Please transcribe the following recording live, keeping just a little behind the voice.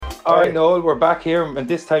All right, Noel, we're back here, and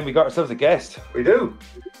this time we got ourselves a guest. We do.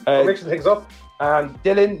 We're mixing things up. And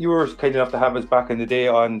Dylan, you were kind enough to have us back in the day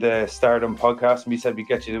on the Starrdumb podcast, and we said we'd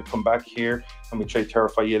get you to come back here, and we try to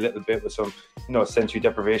terrify you a little bit with some, sensory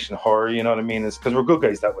deprivation horror, you know what I mean? It's because we're good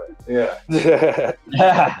guys that way. Yeah.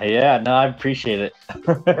 Yeah, no, I appreciate it.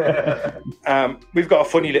 We've got a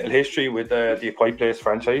funny little history with the A Quiet Place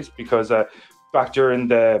franchise, because back during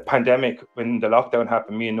the pandemic, when the lockdown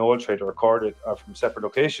happened, me and Noel tried to record it from separate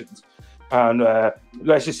locations. And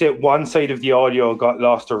let's just say one side of the audio got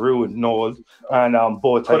lost or ruined, Noel, and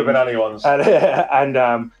both could have been anyone's.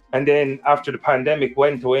 And then after the pandemic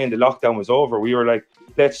went away and the lockdown was over, we were like,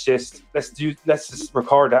 let's just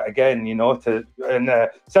record that again, to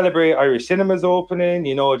celebrate Irish cinemas opening,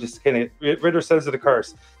 just kind of rid ourselves of the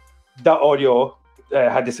curse. That audio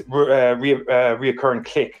had this reoccurring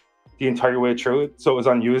click the entire way through it, so it was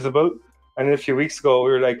unusable. And then a few weeks ago, we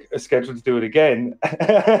were like scheduled to do it again.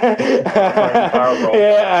 Yeah,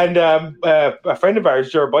 and a friend of ours,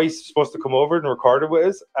 Joe Bice, was supposed to come over and record it with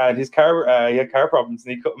us, and his car, he had car problems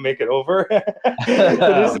and he couldn't make it over. So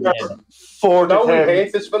this is our fourth attempt. We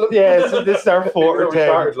hate this film. Yeah, so this is our fourth attempt. We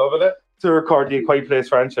started loving it. To record the A Quiet Place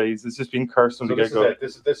franchise. It's just been cursed from the get-go.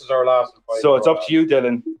 This is our last. So it's up to you,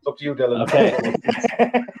 Dylan. It's up to you, Dylan. Okay.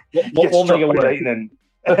 we'll make it work.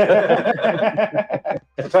 So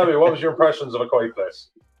tell me, what was your impressions of A Quiet Place?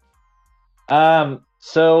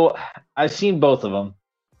 So I've seen both of them,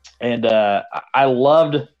 and I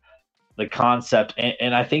loved the concept,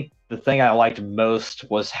 and I think the thing I liked most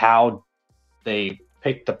was how they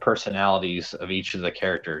picked the personalities of each of the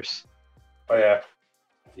characters. Oh yeah.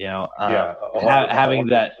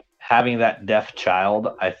 Having that deaf child,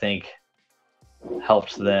 I think,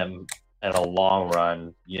 helped them in a long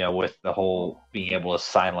run, with the whole being able to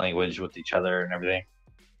sign language with each other and everything.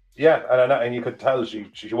 Yeah, and you could tell she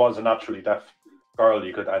was a naturally deaf girl.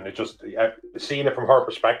 And it just seeing it from her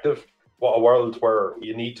perspective, what a world where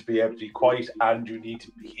you need to be able to be quiet and you need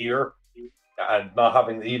to hear, and not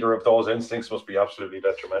having either of those instincts must be absolutely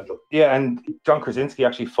detrimental. Yeah, and John Krasinski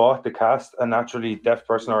actually fought to cast a naturally deaf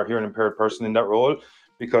person or a hearing impaired person in that role,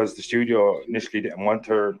 because the studio initially didn't want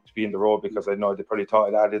her to be in the role, because I know they probably thought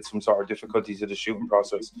it added some sort of difficulties to the shooting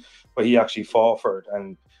process. But he actually fought for it,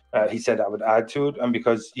 and he said that would add to it. And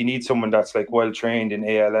because you need someone that's like well trained in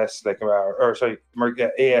ASL,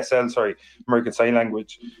 American Sign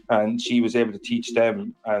Language, and she was able to teach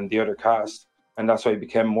them and the other cast. And that's why it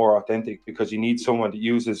became more authentic, because you need someone that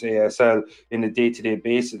uses ASL in a day-to-day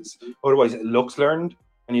basis. Otherwise, it looks learned,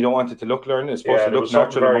 and you don't want it to look learned. It's supposed to look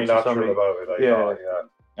natural. Very natural about it.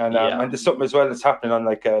 And there's something as well that's happening on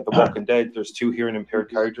The Walking Dead. There's 2 hearing impaired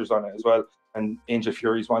characters on it as well, and Angel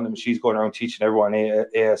Fury's one of them. She's going around teaching everyone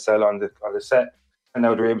ASL on the set, and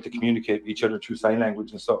now they're able to communicate with each other through sign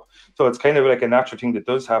language and stuff. So it's kind of like a natural thing that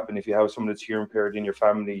does happen if you have someone that's hearing impaired in your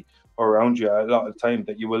family or around you. A lot of the time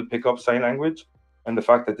that you will pick up sign language. And the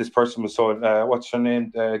fact that this person was so what's her name,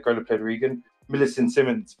 the girl who played Regan, Millicent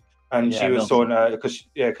Simmons, and she was so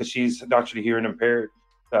because she's actually hearing impaired.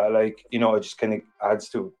 It just kind of adds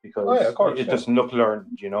to it, because it doesn't look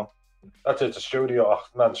learned, That's it. The studio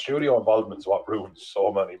involvement is what ruins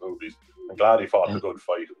so many movies. I'm glad he fought a good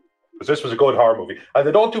fight, because this was a good horror movie, and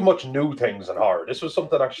they don't do much new things in horror. This was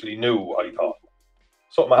something actually new, I thought.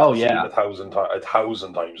 Something I've seen a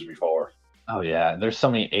thousand times before. Oh yeah, there's so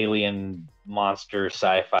many alien monster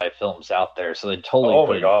sci-fi films out there, so they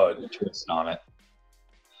totally put a twist on it.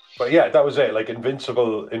 But yeah, that was it. Like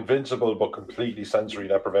Invincible, but completely sensory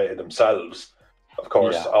deprivated themselves. Of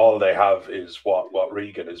course, all they have is what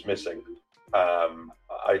Regan is missing.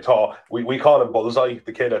 I thought we call him Bullseye,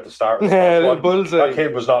 the kid at the start. Bullseye. That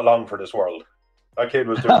kid was not long for this world. That kid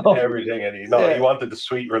was doing everything, and he wanted the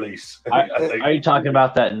sweet release. Are you talking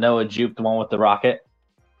about that Noah Jupe, the one with the rocket?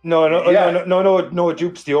 No, Noah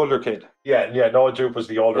Jupe's the older kid. Yeah, Noah Jupe was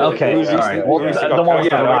the older. Okay, sorry. We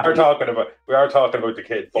are talking about the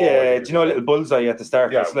kid. Yeah, do you know little Bullseye at the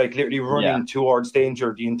start? Yeah. It's like literally running towards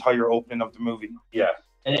danger the entire opening of the movie. Yeah,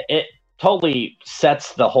 and it totally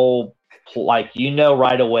sets the whole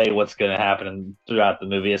right away what's going to happen throughout the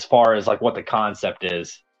movie, as far as what the concept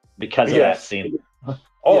is, because of that scene.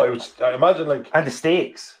 It was. I imagine and the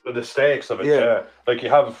stakes. The stakes of it. Yeah. Like you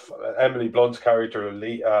have Emily Blunt's character,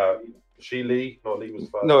 Lee. Lee? No, Lee was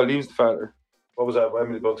the father. No, Lee was the father. What was that?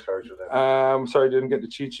 Emily Blunt's character then? Sorry, I didn't get the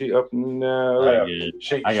cheat sheet up. No.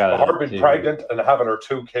 Her being pregnant and having her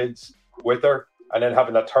 2 kids with her, and then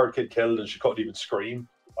having that 3rd kid killed, and she couldn't even scream.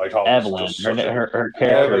 I thought Evelyn. Her character.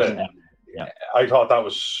 Evelyn. Yeah. I thought that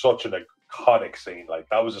was such an iconic scene.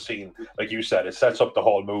 That was a scene, like you said, it sets up the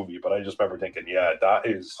whole movie. But I just remember thinking, that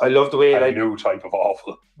is. I love the way a new type of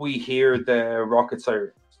awful. We hear the rocket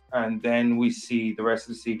sirens and then we see the rest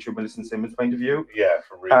of the scene through Millicent Simmons' point of view. Yeah,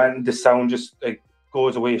 for real. And the sound just like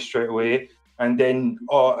goes away straight away. And then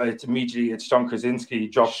it's John Krasinski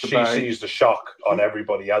drops the bag. She sees the shock on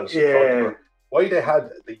everybody else in front of her. Why they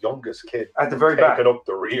had the youngest kid at the very back, up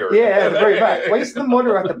the rear? Yeah, at the very back. Why is the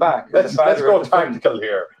mother at the back? Let's go tactical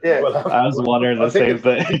here. Yeah, I was wondering the same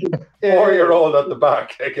thing. 4-year-old at the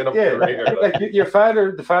back taking up the rear. Like your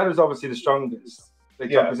father, the father's obviously the strongest.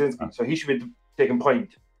 Like John Krasinski, so he should be taking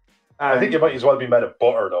point. I think you might as well be made of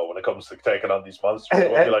butter though when it comes to taking on these monsters.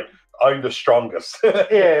 It won't be like, I'm the strongest.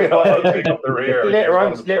 I'll take up the rear. Later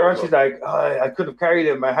on, she's like, I could have carried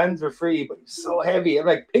him. My hands were free, but he's so heavy. I'm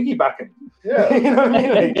like piggybacking. Yeah, you know what I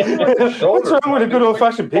mean? Like, what's wrong with a good old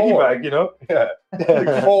fashioned piggyback? You know? Yeah,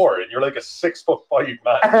 like 4, and you're like a 6'5"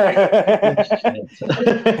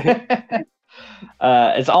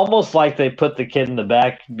 man. It's almost like they put the kid in the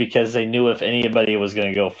back because they knew if anybody was going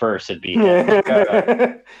to go first, it'd be him.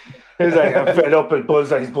 He's like, I'm fed up with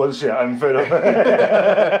Bullseye's bullshit. I'm fed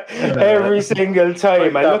up. Every single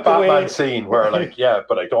time. Like that Batman scene where, like,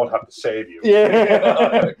 but I don't have to save you.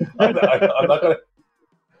 Yeah. I'm not going to.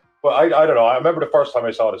 Well, I don't know. I remember the first time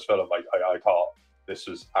I saw this film, I thought this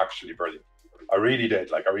was actually brilliant. I really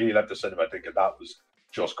did. Like, I really left the cinema thinking that was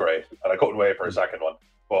just great. And I couldn't wait for a second one.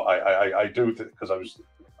 But I do, because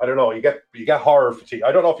I don't know, you get horror fatigue.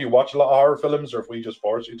 I don't know if you watch a lot of horror films or if we just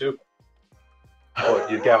force you to.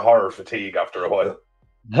 But you get horror fatigue after a while.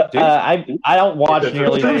 I don't watch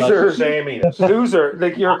nearly as much. Saminess. Loser.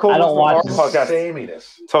 Like you're cool. I don't watch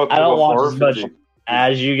saminess. I don't watch as much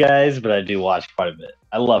as you guys, but I do watch quite a bit.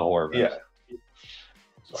 I love horror movies. Yeah.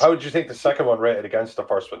 So how did you think the second one rated against the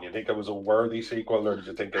first one? You think it was a worthy sequel, or did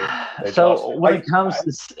you think they so when it comes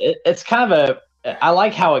to it's kind of I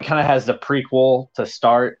like how it kind of has the prequel to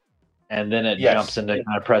start, and then it jumps into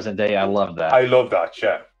kind of present day. I love that. I love that,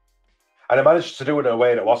 yeah. And I managed to do it in a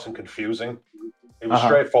way that wasn't confusing. It was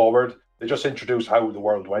straightforward. They just introduced how the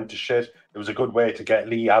world went to shit. It was a good way to get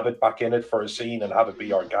Lee Abbott back in it for a scene and have it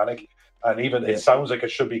be organic. And even it sounds like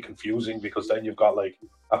it should be confusing because then you've got like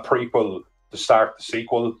a prequel to start the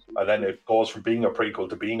sequel, and then it goes from being a prequel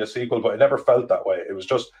to being a sequel. But it never felt that way. It was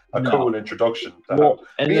just a cool introduction. And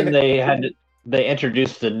then they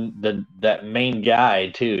introduced that main guy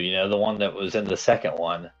too. You know, the one that was in the second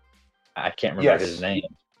one. I can't remember his name.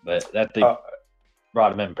 But that they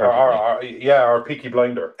brought him in perfectly. Our Peaky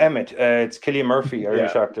Blinder. Emmett. It's Cillian Murphy,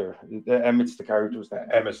 Irish actor. Emmett's the character's name.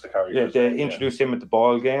 Emmett's the character. Yeah, they introduced him at the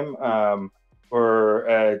ball game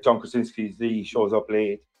where John Krasinski's Lee shows up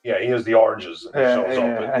late. Yeah, he has the oranges. And shows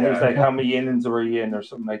up. And he's like, how many innings were you in or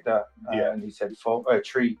something like that? And he said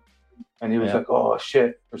 3. And he was like, oh,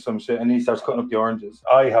 shit, or some shit. And he starts cutting up the oranges.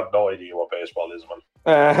 I have no idea what baseball is, man.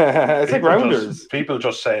 It's like rounders. People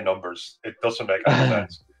just say numbers. It doesn't make any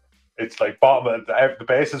sense. It's like the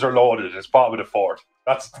bases are loaded. It's bottom of the 4th.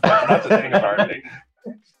 That's the thing apparently.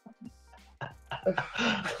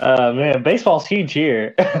 Man, baseball's huge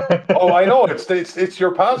here. Oh, I know. It's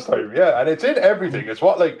your pastime, and it's in everything.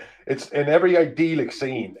 It's in every idyllic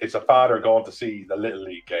scene. It's a father going to see the Little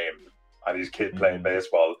League game and his kid playing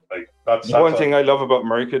baseball. Like that's one thing I love about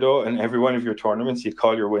America, though. In every one of your tournaments, you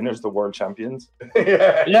call your winners the world champions.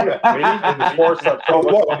 Yeah. Really? In the sports that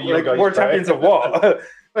world champions of what?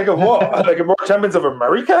 Like a what? Like a world champions of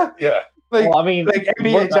America? Yeah. Like, well, I mean, like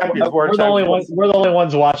NBA champions, world champions. We're the only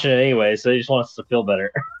ones watching it anyway, so they just want us to feel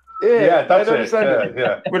better. Yeah, that's it.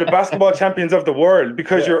 Yeah. We're the basketball champions of the world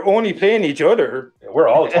because you're only playing each other. We're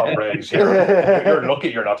all Tom Brady's here. You're lucky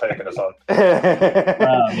you're not taking us on.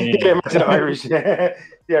 Imagine Irish. The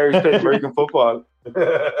Irish play American football.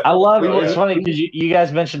 I love it. It's funny because you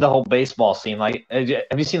guys mentioned the whole baseball scene. Like, have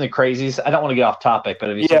you seen the Crazies? I don't want to get off topic, but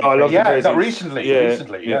have you seen I love the Crazies.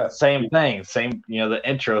 Recently. Same thing. Same, the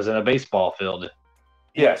intros in a baseball field.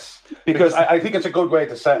 Yes, because I think it's a good way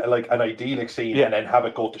to set like an idyllic scene and then have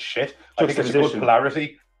it go to shit. I think it's a good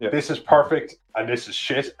polarity. Yeah. This is perfect and this is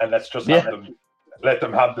shit, and let's just let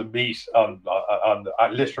them have the meat on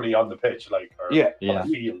literally on the pitch, on the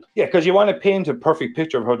field. Yeah, because you want to paint a perfect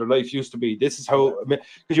picture of how their life used to be. This is how,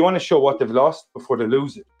 because you want to show what they've lost before they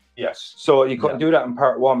lose it. Yes. So you couldn't do that in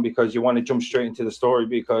part 1 because you want to jump straight into the story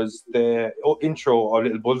because the intro of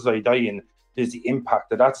Little Bullseye dying is the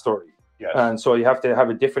impact of that story. Yes. And so you have to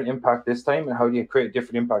have a different impact this time. And how do you create a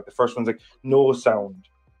different impact? The first one's like no sound.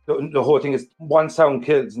 The whole thing is one sound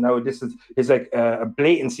kills. Now this is like a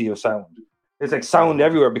blatancy of sound. It's like sound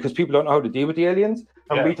everywhere because people don't know how to deal with the aliens.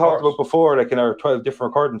 And we talked about before, like in our 12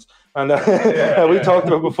 different recordings. And we talked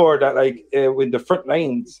about before that, like with the front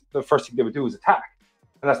lines, the first thing they would do is attack.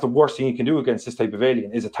 And that's the worst thing you can do against this type of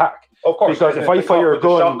alien is attack. Of course, because if I fire a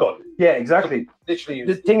gun, yeah, exactly. Literally,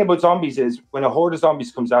 the thing about zombies is when a horde of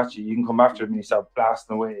zombies comes at you, you can come after them and you start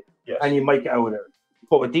blasting away, and you might get out of there.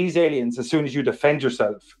 But with these aliens, as soon as you defend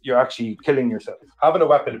yourself, you're actually killing yourself. Having a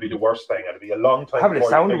weapon would be the worst thing, and it'd be a long time. Having a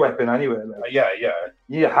sound weapon anyway. Like, yeah. You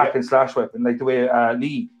need a hack and slash weapon, like the way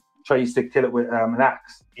Lee tries to kill it with an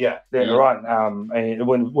axe. Yeah. Later on,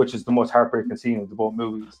 which is the most heartbreaking scene of the both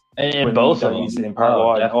movies. In both of them. In part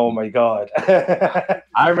one. Definitely. Oh my god.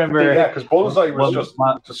 I remember. Yeah, because Bullseye was just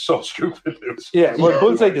so stupid. Yeah, well,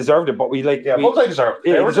 Bullseye deserved it, but we like. Yeah, Bullseye deserved it.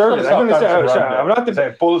 Yeah, deserved it. I'm not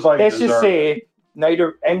the. Bullseye. Let's just say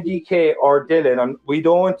neither MDK or Dylan, and we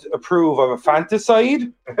don't approve of a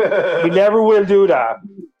fanticide. We never will do that.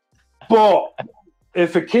 But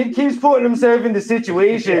if a kid keeps putting himself in the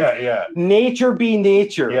situation, nature be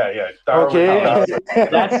nature. Okay.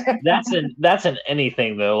 That's an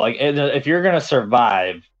anything though. Like if you're gonna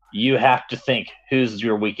survive, you have to think who's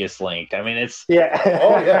your weakest link. I mean, it's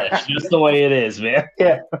it's just the way it is, man.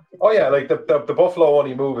 Yeah. Oh yeah, like the buffalo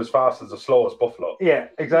only move as fast as the slowest buffalo. Yeah,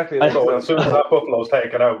 exactly. So as soon as that buffalo's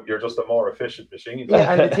taken out, you're just a more efficient machine.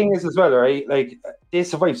 Yeah, and the thing is as well, right? Like they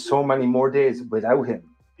survived so many more days without him.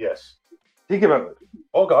 Yes. Think about it.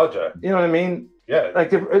 Oh God, yeah. You know what I mean? Yeah. Like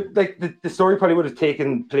the story probably would have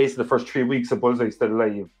taken place in the first 3 weeks of Bullseye still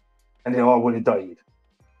alive, and they all would have died.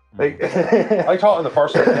 Like I thought in the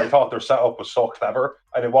first one, I thought their setup was so clever,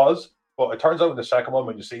 and it was. But it turns out in the second one,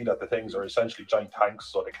 when you see that the things are essentially giant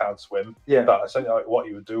tanks, so they can't swim. Yeah. That essentially what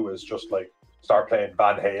you would do is just like start playing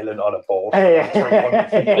Van Halen on a boat.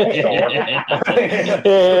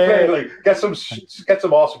 Get some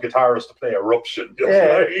awesome guitarists to play Eruption. Just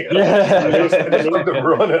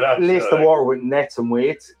running at lace the water with nets and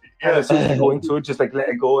weights. And as soon as you go into it, just like let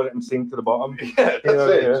it go and let them sink to the bottom. Yeah, that's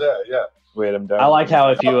it. Yeah. Weigh them down. I like how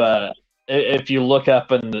if you look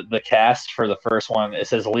up in the cast for the first one, it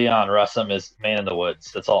says Leon Russum is Man in the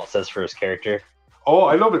Woods. That's all it says for his character. Oh,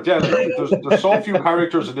 I love it. Yeah, there's so few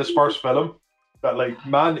characters in this first film that like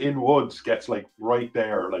Man in Woods gets like right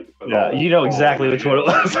there. Like you know exactly which one it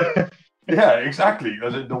was. Yeah, exactly.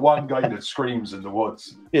 The one guy that screams in the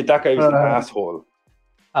woods. Yeah, that guy was an asshole.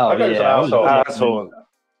 Oh, that guy's an asshole.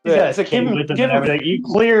 Yeah, it's like everything. You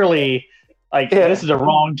clearly this is the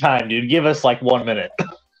wrong time, dude. Give us like 1 minute.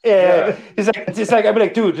 Yeah. It's like I'd be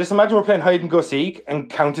like, dude, just imagine we're playing hide and go seek and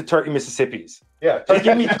counted 30 Mississippis. Yeah, just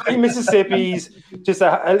give me 30 Mississippis, just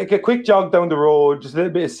like a quick jog down the road, just a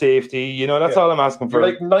little bit of safety. You know, that's all I'm asking for. You're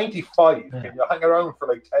like 95. Can you hang around for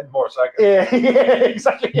like 10 more seconds? Yeah,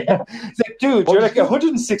 exactly. Yeah. It's like, dude, you're like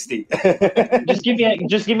 160. Just give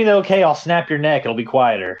me the okay. I'll snap your neck. It'll be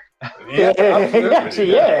quieter. Yeah, absolutely.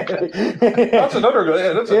 Actually, yeah. That's another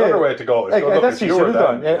way to go. That's what you should have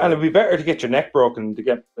done. Yeah, and it'd be better to get your neck broken to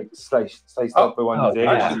get like sliced up by one of these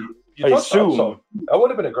aliens. I assume that would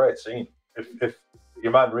have been a great scene if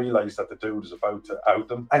your man realized that the dude is about to out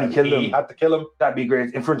them and he killed him. He had to kill him. That'd be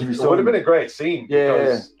great in front of your son. It would have been a great scene.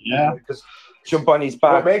 Because jump on his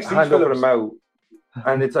back, hand over the mouth,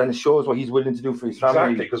 and it shows what he's willing to do for his family.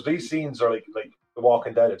 Exactly, because these scenes are like The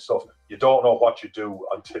Walking Dead and stuff. You don't know what you do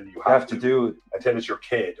until you have to do it. Until it's your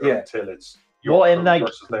kid, or until it's your. Well, and like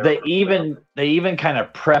they even kind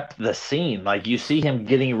of prep the scene. Like you see him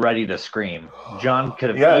getting ready to scream. John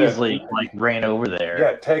could have easily like ran over there.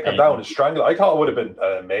 Yeah, take him down and strangle. I thought it would have been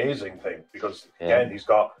an amazing thing because again, he's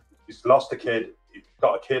lost a kid. He's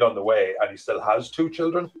got a kid on the way, and he still has 2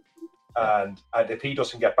 children. And if he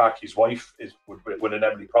doesn't get back, his wife would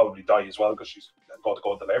inevitably probably die as well because she's got to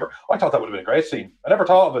go into labor. I thought that would have been a great scene. I never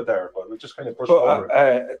thought of it there, but we just kind of pushed over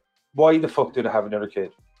it. Why the fuck did I have another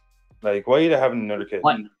kid? Like, why are they having another kid?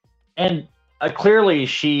 And clearly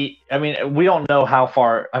I mean, we don't know how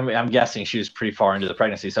far. I mean, I'm guessing she was pretty far into the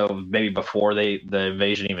pregnancy, so maybe before the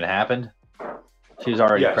invasion even happened, she was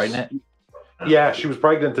already pregnant. Yeah, she was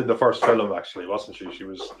pregnant in the first film, actually, wasn't she? She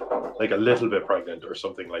was like a little bit pregnant or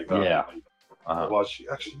something like that. Yeah. Was she?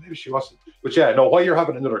 Actually, maybe she wasn't. But yeah, no, why you're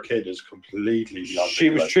having another kid is completely beyond.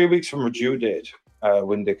 She was 3 weeks from her due date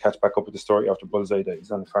when they catch back up with the story after Bullseye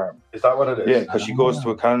dies on the farm. Is that what it is? Yeah, because she goes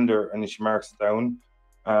to a calendar and then she marks it down.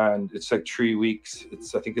 And it's like 3 weeks.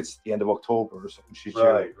 I think it's the end of October or something. She's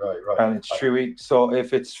right. And it's 3 weeks. So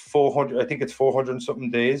if it's 400, I think it's 400 and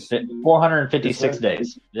something days. 456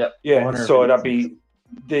 days. Yep. Yeah. So that'd be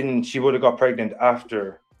then she would have got pregnant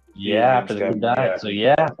after. Yeah, after the kid died. So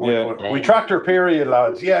we tracked her period,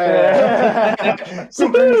 lads. Yeah.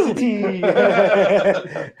 Synchronicity.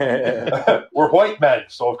 We're white men,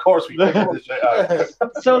 so of course we figured this shit out.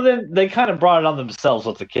 So then they kind of brought it on themselves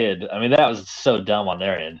with the kid. I mean, that was so dumb on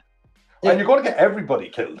their end. And you're going to get everybody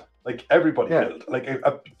killed. Like everybody killed. Like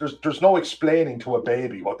there's no explaining to a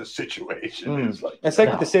baby what the situation is like. It's like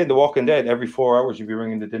what they say in The Walking Dead. Every 4 hours you'd be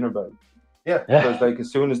ringing the dinner bell. Yeah, because like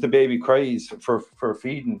as soon as the baby cries for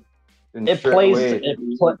feeding, it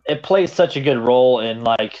plays such a good role in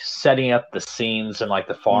like setting up the scenes in like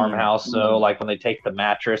the farmhouse. So like when they take the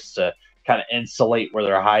mattress to kind of insulate where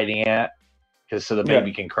they're hiding at, because so the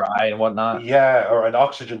baby can cry and whatnot. Yeah, or an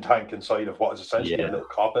oxygen tank inside of what is essentially a little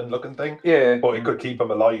coffin looking thing. Yeah, but it could keep him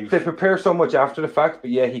alive. They prepare so much after the fact, but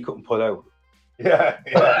he couldn't pull out. Yeah,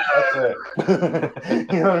 that's it.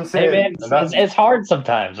 You know what I'm saying? Hey man, it's hard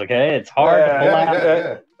sometimes. Okay, it's hard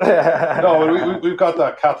to pull out. No, we've got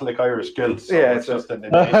that Catholic Irish guilt. So it's just an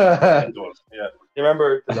innate into us. Yeah. You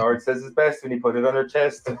remember the Lord says it's best when he put it on her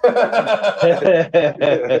chest. What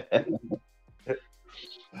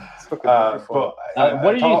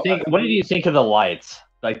did you think? What did you think of the lights?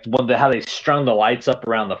 Like how they strung the lights up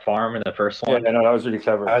around the farm in the first one. Yeah, no, that was really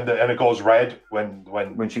clever. And it goes red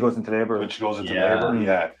when she goes into labor. When she goes into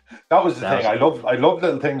labor, that was the thing. I love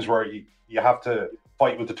little things where you have to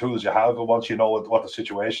fight with the tools you have, and once you know what the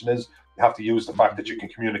situation is, you have to use the fact that you can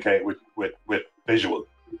communicate with visual.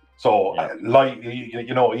 So, light,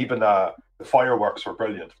 even the fireworks were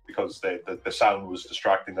brilliant because the sound was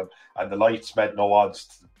distracting them, and the lights meant no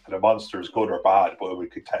odds to the monsters, good or bad. But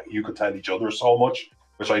you could tell each other so much,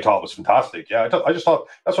 which I thought was fantastic. Yeah, I just thought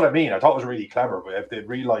that's what I mean. I thought it was really clever. But if they'd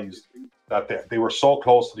realized that they were so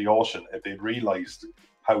close to the ocean, if they'd realized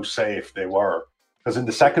how safe they were, because in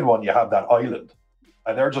the second one you have that island,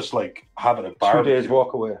 and they're just like having a barbecue. 2 days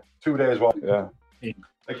walk away. 2 days walk. Yeah.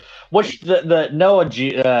 Which the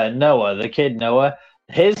Noah, the kid Noah,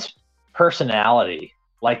 his personality,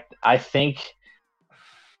 like I think,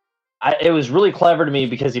 it was really clever to me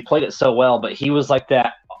because he played it so well. But he was like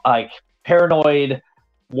that, like paranoid,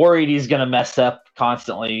 worried he's gonna mess up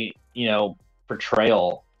constantly.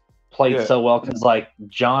 Portrayal played so well because like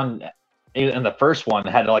John in the first one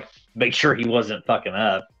had to like make sure he wasn't fucking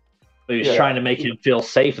up, but he was trying to make him feel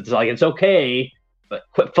safe. It's like it's okay, but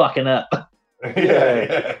quit fucking up.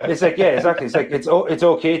 It's like exactly. It's like it's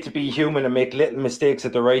okay to be human and make little mistakes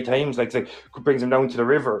at the right times. Like it brings him down to the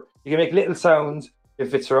river. You can make little sounds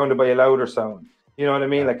if it's surrounded by a louder sound. You know what I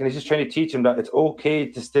mean? Like, and he's just trying to teach him that it's okay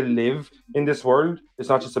to still live in this world. It's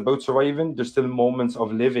not just about surviving. There's still moments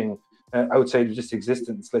of living outside of just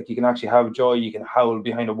existence. Like you can actually have joy. You can howl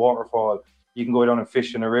behind a waterfall. You can go down and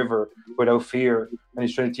fish in a river without fear. And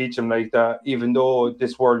he's trying to teach him like that. Even though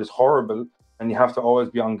this world is horrible, and you have to always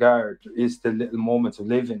be on guard, there is still little moments of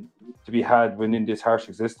living to be had within this harsh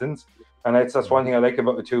existence. And that's one thing I like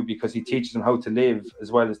about it too, because he teaches them how to live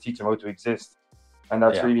as well as teach them how to exist. And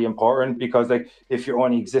that's really important, because like if you're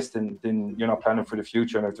only existing, then you're not planning for the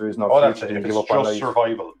future. And if there is no future, then you give up on life.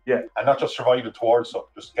 Survival. Yeah. And not just surviving towards something,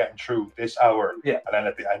 just getting through this hour. Yeah.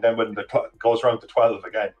 And then when the clock goes around to 12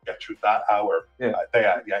 again, get through that hour. Yeah.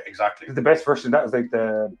 Exactly. The best version of that is like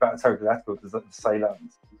the Battlestar Galactica, is like the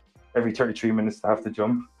Cylons. Every 33 minutes to have to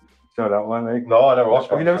jump. You know that one? Like, no, I never watched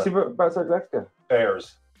it. Have you never seen Battlestar Galactica?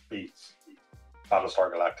 Bears beats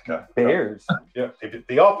Battlestar Galactica. Bears? Yeah.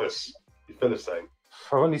 The Office, the Philistine.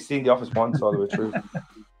 I've only seen The Office once all the way through.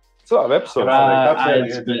 It's a lot of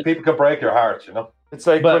episodes. People can break your heart, It's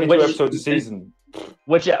like 22 episodes a season.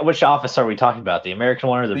 Which Office are we talking about? The American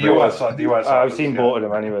one or the US? The US. I've seen both of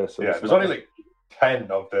them anyway. So there's only like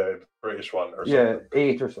 10 of the British one or something. Yeah,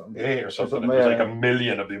 8 or something. There's like a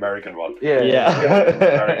million of the American one. Yeah.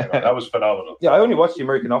 That was phenomenal. Yeah, I only watched The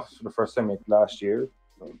American Office for the first time last year.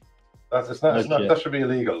 So. That should be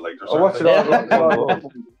illegal. Like, I watched it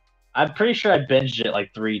all. I'm pretty sure I binged it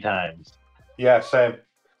like 3 times. Yeah, same.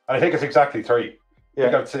 And I think it's exactly 3. Yeah,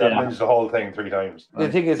 I binged the whole thing 3 times. The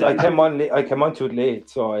thing is, I came onto it late,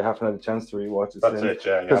 so I haven't had a chance to rewatch it. That's it,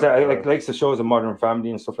 yeah. Because I like the shows of Modern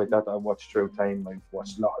Family and stuff like that I watched through time. I've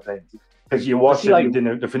watched a lot of times. Because you watch it, and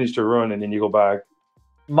then they finish the run, and then you go back.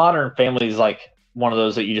 Modern Family is like one of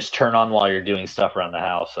those that you just turn on while you're doing stuff around the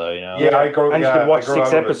house. So Yeah, you can watch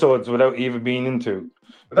 6 episodes without even being into.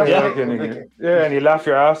 And you laugh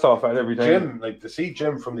your ass off at every time. Jim, like to see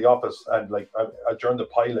Jim from The Office, and like during the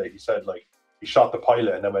pilot, he said like he shot the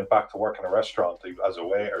pilot and then went back to work in a restaurant as a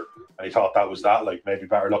waiter, and he thought that was that. Like maybe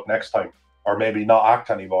better luck next time, or maybe not act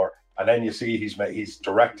anymore. And then you see he's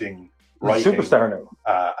directing, writing, superstar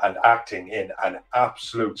now, and acting in an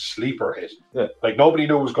absolute sleeper hit. Yeah. Like nobody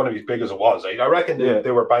knew it was going to be as big as it was. I reckon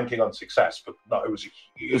they were banking on success, but no, it was a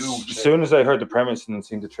huge. As soon as I heard the premise and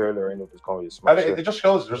seen the trailer, I knew it was going to be a smash. And it just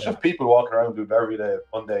shows there's just people walking around doing everyday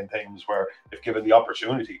mundane things where, if given the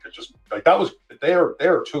opportunity, could just like that was.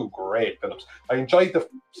 They're 2 great films. I enjoyed the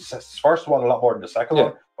first one a lot more than the second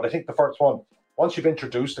one, but I think the first one once you've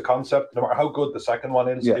introduced the concept, no matter how good the second one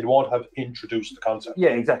is, it won't have introduced the concept. Yeah,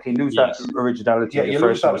 exactly. Lose that originality. Yeah, you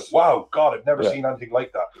lose that. Wow, God, I've never seen anything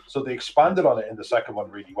like that. So they expanded on it in the second one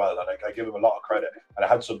really well, and I give them a lot of credit. And it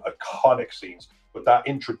had some iconic scenes. But that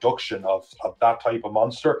introduction of that type of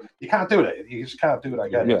monster, you can't do it. You just can't do it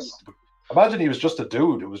again. Yes. Imagine he was just a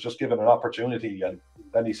dude who was just given an opportunity, and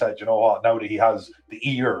then he said, you know what, now that he has the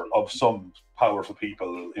ear of some powerful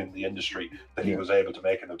people in the industry, that he was able to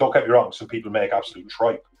make it. Now, don't get me wrong, some people make absolute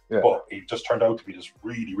tripe, but he just turned out to be this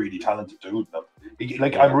really, really talented dude.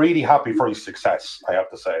 I'm really happy for his success, I have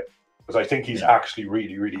to say, because I think he's actually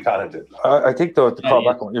really, really talented. I think, though, to call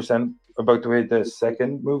back on what you're saying about the way the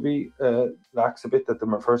second movie lacks a bit that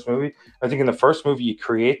the first movie, I think in the first movie you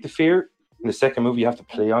create the fear, in the second movie you have to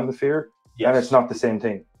play on the fear. Yes. And it's not the same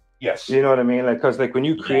thing. Yes. You know what I mean? Like, because like when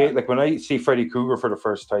you create, like when I see Freddy Krueger for the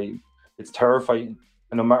first time, it's terrifying.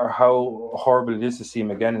 And no matter how horrible it is to see him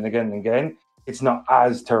again and again and again, it's not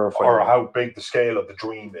as terrifying. Or how big the scale of the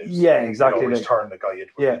dream is. Yeah, exactly. He's turning the guy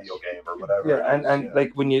into a video game or whatever. Yeah, and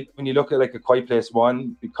like when you look at like A Quiet Place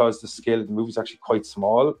 1, because the scale of the movie is actually quite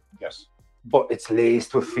small. Yes. But it's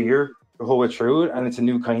laced with fear the whole way through, and it's a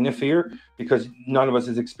new kind of fear because none of us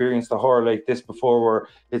has experienced a horror like this before, where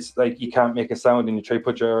it's like you can't make a sound and you try to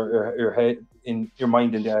put your head in your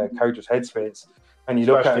mind in the character's headspace, and you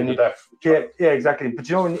look at it, yeah, exactly. But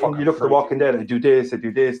you know, when you look at The Walking Dead, I do this, and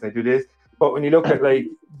I do this. But when you look at like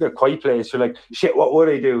The Quiet Place, you're like, shit, what would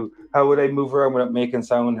I do? How would I move around without making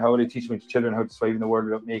sound? How would I teach my children how to survive in the world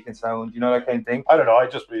without making sound? You know, that kind of thing. I don't know. I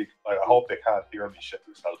hope they can't hear me shit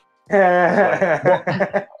themselves.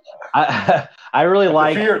 I really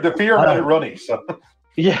like the fear made it runny. So.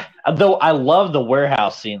 Yeah, though I love the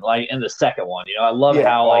warehouse scene, like in the second one. You know, I love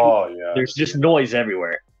how there's just noise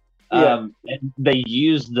everywhere. And they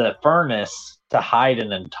use the furnace to hide and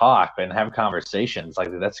then talk and have conversations.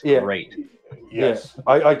 Like that's great. Yes,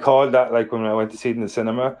 I called that, like when I went to see it in the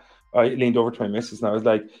cinema. I leaned over to my missus and I was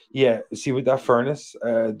like, see with that furnace,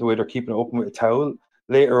 the way they're keeping it open with a towel.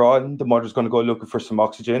 Later on, the mother's going to go looking for some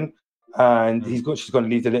oxygen, and she's going to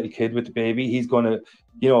leave the little kid with the baby. He's going to,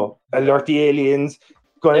 alert the aliens.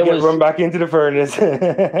 Going to run back into the furnace.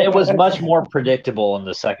 It was much more predictable in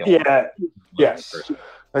the second one. Yeah. Yes.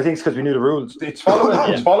 I think it's because we knew the rules. It's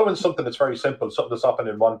following something that's very simple. Something that's happened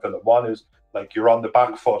in one film. One is like you're on the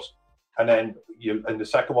back foot, and then in the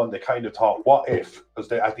second one they kind of thought, what if?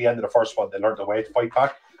 Because at the end of the first one they learned a way to fight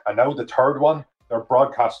back, and now the third one they're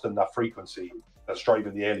broadcasting that frequency that's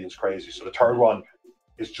driving the aliens crazy. So the third one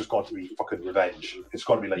is just going to be fucking revenge. It's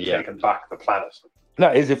going to be like taking back the planet.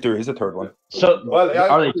 That is if there is a third one. So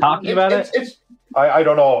are they talking about it? I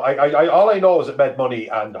don't know. I all I know is it made money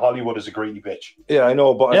and Hollywood is a greedy bitch. Yeah, I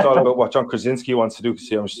know, but it's all about what John Krasinski wants to do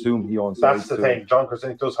because I'm assuming he owns. That's the thing. John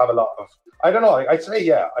Krasinski does have a lot of. I don't know. I'd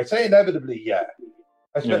say inevitably, yeah.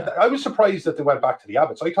 I was surprised that they went back to the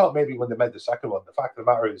Abbotts. I thought maybe when they made the second one, the fact of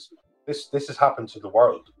the matter is this has happened to the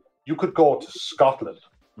world. You could go to Scotland.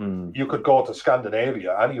 You could go to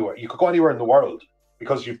Scandinavia, anywhere. You could go anywhere in the world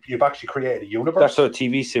because you've actually created a universe. That's a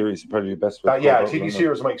TV series, probably the best way. A TV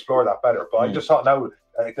series might explore that better. But I just thought now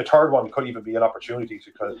the third one could even be an opportunity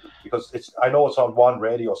because it's. I know it's on one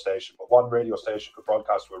radio station, but one radio station could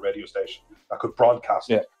broadcast to a radio station that could broadcast.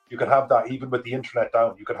 Yeah. You could have that even with the internet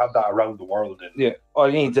down. You could have that around the world.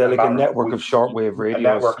 I need like a network of shortwave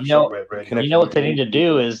radios. You know what they need to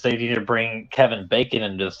do is they need to bring Kevin Bacon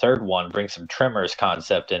into the third one. Bring some Tremors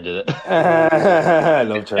concept into it. I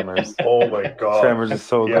love Tremors. Oh my god, Tremors is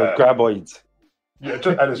so good. Graboids. Yeah,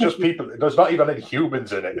 and it's just people. There's not even any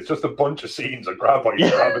humans in it. It's just a bunch of scenes of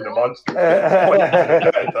graboids grabbing the monster.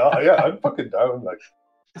 I'm fucking down. Like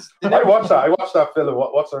I watched that film.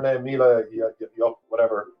 What's her name? Mila,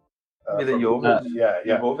 whatever. Mila Jovovich.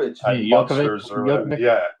 Jovovich. And monsters or whatever.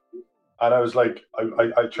 Yeah. And I was like,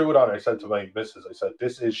 I threw it on. I said to my missus, I said,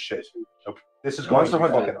 "This is shit. This is going to be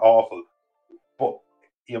fucking awful." But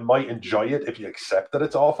you might enjoy it if you accept that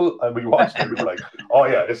it's awful. And we watched it. We were like, "Oh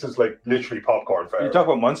yeah, this is like literally popcorn fare." You talk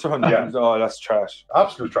about Monster Hunter. Yeah. Oh, that's trash.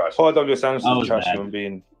 Absolute trash. Paul W.S. Anderson is a trash human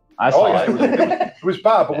being. It was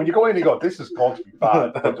bad, but when you go in and go, this is going to be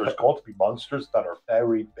bad, but there's going to be monsters that are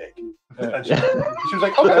very big. And she was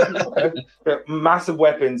like, okay. Yeah, massive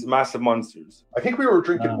weapons, massive monsters. I think we were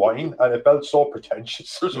drinking wine and it felt so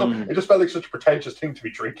pretentious or something. It just felt like such a pretentious thing to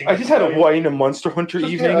be drinking. I just had a wine and Monster Hunter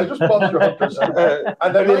evening. Yeah, just Monster Hunters. And then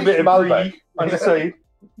a little bit of Malbec on the side.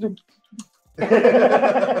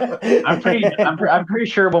 I'm pretty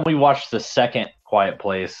sure when we watched the second Quiet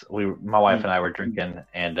Place, my wife and I were drinking,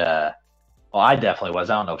 and I definitely was.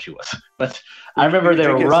 I don't know if she was, but I remember they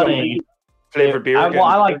were running flavored beer.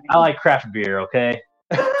 I like craft beer. Okay,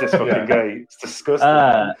 this fucking guy, it's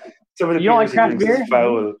disgusting. Some of the You don't like beers he craft drinks beer? is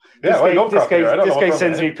foul. Yeah, I love craft beer. I don't This know guy what's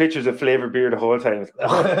sends wrong me pictures of flavored beer the whole time.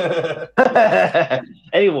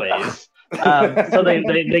 Anyways, so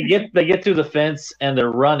they get through the fence and they're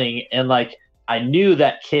running, and like I knew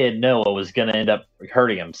that kid Noah was gonna end up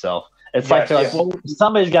hurting himself. It's like they're like, well,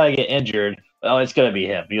 somebody's got to get injured. Oh, it's gonna be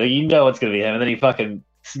him. You know it's gonna be him, and then he fucking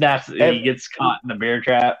snaps. He gets caught in the bear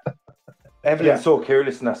trap. Evelyn's so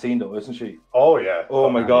careless in that scene, though, isn't she? Oh yeah. Oh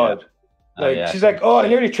my god. Like yeah. she's like, oh, I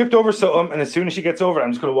nearly tripped over something, and as soon as she gets over it,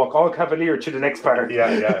 I'm just gonna walk all cavalier to the next part.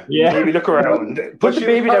 Yeah. Maybe look around. Put the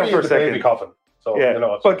baby down for a second. Baby coffin. So yeah, you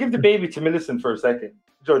know, but give the baby to Millicent for a second.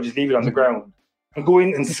 Or just leave it on the ground and go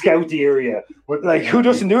in and scout the area. Like, who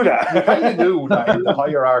doesn't do that? You kind of knew that in the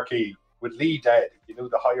hierarchy with Lee dead, you knew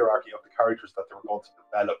the hierarchy of the characters that they were going to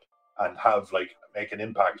develop and have like make an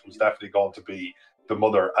impact was definitely going to be the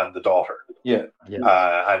mother and the daughter. Yeah.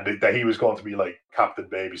 And that he was going to be like captain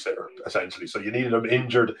babysitter essentially. So you needed him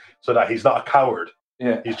injured so that he's not a coward.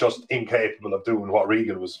 Yeah. He's just incapable of doing what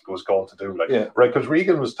Regan was going to do. Like, yeah. Right, because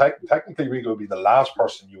Regan was technically Regan would be the last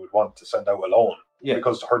person you would want to send out alone. Yeah.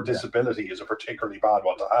 Because her disability is a particularly bad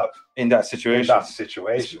one to have. In that situation.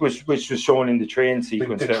 Which was shown in the train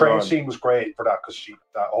sequence. The train scene was great for that because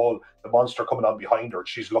the monster coming on behind her and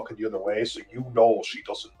she's looking the other way, so you know she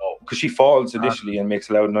doesn't know. Because she falls initially and makes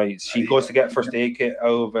a loud noise. She goes to get first aid kit out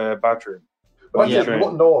of a bathroom. But you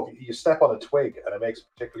wouldn't know if you step on a twig and it makes a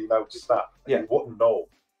particularly loud snap. Yeah. You wouldn't know.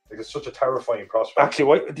 Like, it's such a terrifying prospect.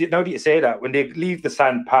 Actually, now that you say that, when they leave the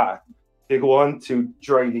sand path, they go on to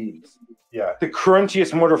dry leaves. Yeah. The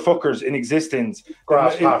crunchiest motherfuckers in existence.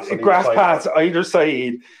 Grass paths either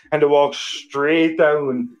side, and they walk straight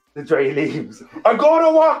down the dry leaves. I'm going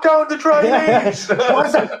to walk down the dry leaves!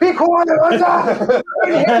 What's that? Be quiet! What's that?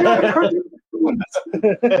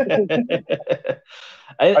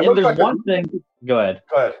 And there's one thing. Go ahead.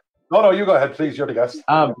 Go ahead. No, you go ahead, please. You're the guest.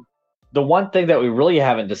 The one thing that we really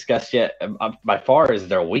haven't discussed yet, by far, is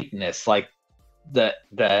their weakness. Like her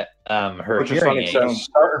hearing aid,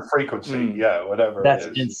 certain frequency, whatever.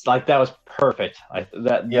 It's like that was perfect.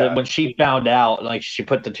 When she found out, like she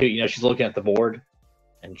put the two, she's looking at the board,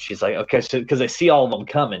 and she's like, okay, so because they see all of them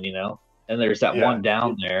coming, and there's that one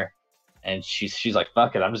down there. And she's like,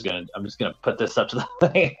 fuck it, I'm just gonna put this up to the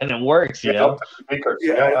thing, and it works, I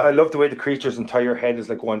love the way the creature's entire head is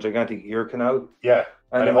like one gigantic ear canal. Yeah,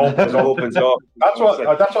 and it opens up. That's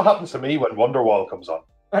what happens to me when Wonderwall comes on.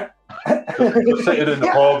 Just sitting in the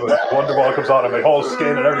pub, and Wonderwall comes on, and my whole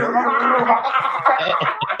skin and everything.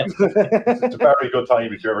 It's a very good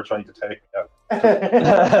time if you're ever trying to take me out.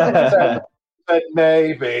 Said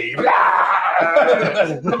maybe.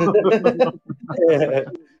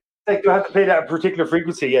 Like, you have to play that at a particular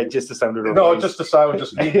frequency, just the sound of her voice. Just the sound,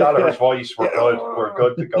 just Lee Gallagher's voice. We're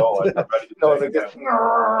good to go.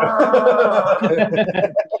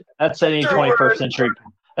 That's any 21st century.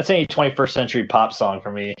 That's any 21st century pop song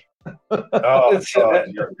for me. You're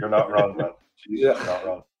not wrong, man. You're not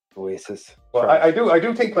wrong. Oasis. Well, I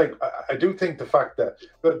do think the fact that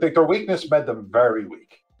their weakness made them very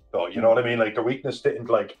weak. Though, you know what I mean? Like, their weakness didn't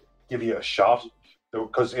like give you a shot.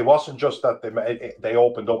 Because it wasn't just that they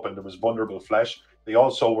opened up and there was vulnerable flesh. They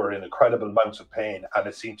also were in incredible amounts of pain, and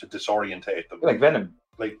it seemed to disorientate them. Like Venom.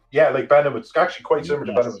 Like Venom. It's actually quite similar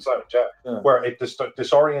to Venom itself. Yeah. Where it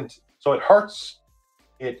disorients. So it hurts.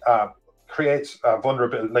 It creates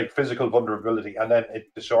vulnerability, like physical vulnerability, and then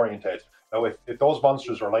it disorientates. Now, if those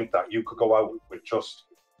monsters were like that, you could go out with just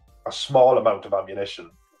a small amount of ammunition,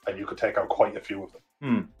 and you could take out quite a few of them.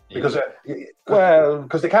 Because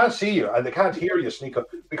they can't see you and they can't hear you sneak up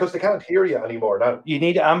because they can't hear you anymore now. You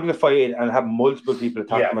need to amplify it and have multiple people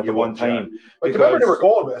attack them at the one time. Like, remember they were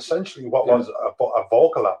going with essentially what was a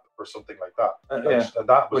vocal amp or something like that. And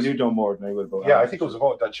that was, well, you know more than I will. I think it was a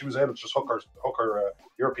vocal that she was able to just hook her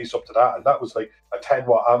earpiece up to that, and that was like a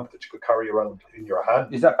 10-watt amp that you could carry around in your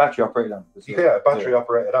hand. Is that battery operated amp? Yeah, battery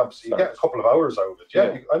operated amp. So you get a couple of hours out of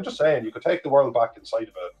it. I'm just saying you could take the world back inside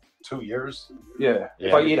of 2 years.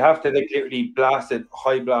 But you'd have to literally blast it,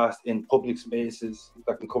 high blast in public spaces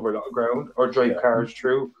that can cover a lot of ground, or drive cars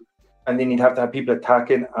through, and then you'd have to have people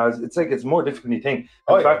attacking. It's a more difficult than you think.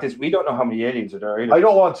 The fact is, we don't know how many aliens are there either. I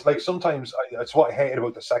don't want sometimes it's what I hated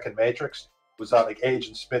about the second Matrix was that like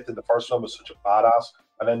Agent Smith in the first one was such a badass,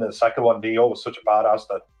 and then the second one Neo was such a badass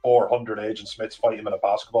that 400 Agent Smiths fight him in a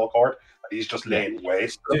basketball court. He's just laying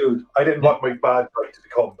waste. Dude, I didn't want my bad guy to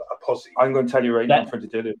become a pussy. I'm going to tell you right now, for the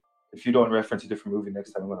did it. If you don't reference a different movie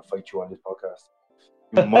next time, I'm going to fight you on this podcast.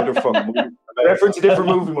 You motherfucker. Reference a different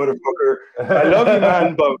movie, motherfucker. I love you,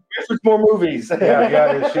 man, but reference more movies.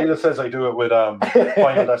 Yeah. Sheila says I do it with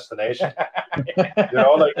Final Destination.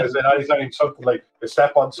 Like as in anytime something like they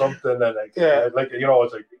step on something and it's like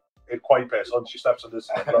in Quiet Place, and she steps on this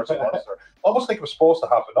nursing monster. Almost like it was supposed to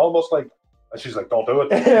happen. Almost like, and she's like, "Don't do it,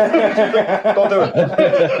 don't do it."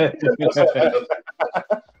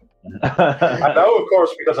 And now, of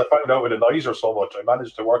course, because I found out it annoys her so much, I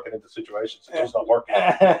managed to work it into situations it does not work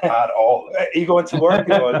at all. You go into work,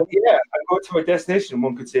 you go, yeah, I go to my destination.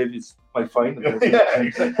 One could say it's my final destination. Yeah,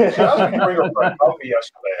 exactly. She asked me to bring her for a coffee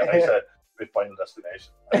yesterday, and I said, "My final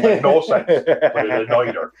destination." It made no sense, but it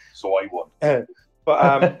annoyed her, so I won.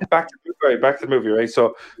 But back to the movie, right?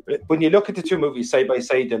 So when you look at the two movies side by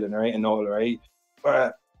side, Dylan, right, and Noel, right?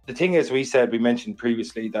 The thing is, we mentioned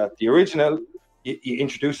previously that the original, you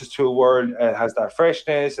introduce us to a world, it has that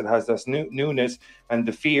freshness, it has this newness, and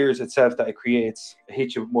the fears itself that it creates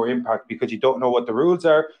hit you with more impact because you don't know what the rules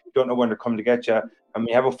are, you don't know when they're coming to get you. And when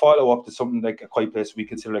you have a follow-up to something like A Quiet Place, we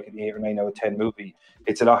consider like an 8 or 9 out of 10 movie,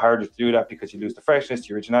 it's a lot harder to do that because you lose the freshness,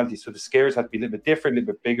 the originality. So the scares have to be a little bit different, a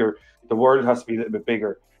little bit bigger. The world has to be a little bit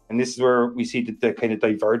bigger. And this is where we see the kind of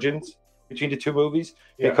divergence between the two movies,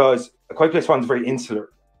 because A Quiet Place one's very insular.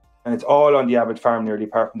 And it's all on the Abbott farm nearly,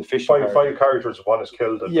 apart from the fishing. Five characters, one is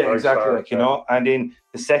killed. Yeah, exactly. Like, you know, and then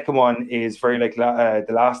the second one is very like The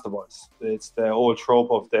Last of Us. It's the old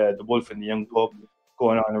trope of the wolf and the young pup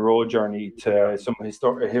going on a road journey to some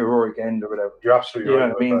heroic end or whatever. You're absolutely right. You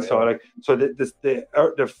know what I mean? That, so like, so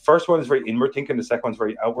the first one is very inward thinking. The second one's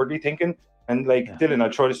very outwardly thinking. And like Dylan,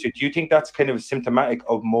 I'll throw this to you. Do you think that's kind of symptomatic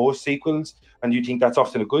of most sequels? And do you think that's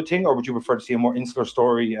often a good thing, or would you prefer to see a more insular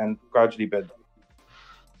story and gradually build?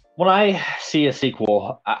 When I see a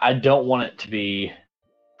sequel, I don't want it to be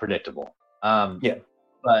predictable.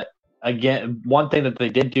 But again, one thing that they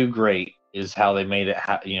did do great is how they made it,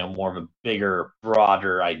 more of a bigger,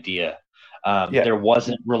 broader idea. There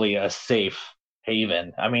wasn't really a safe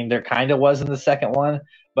haven. I mean, there kind of was in the second one,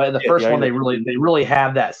 but in the first one, they really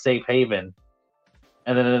have that safe haven.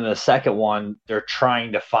 And then in the second one, they're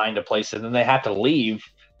trying to find a place, and then they have to leave,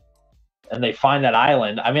 and they find that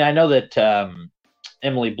island. I mean, I know that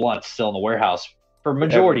Emily Blunt's still in the warehouse for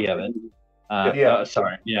majority of it.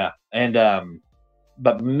 And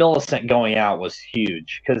but Millicent going out was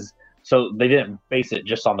huge so they didn't base it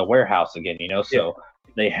just on the warehouse again, So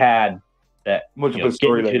they had that multiple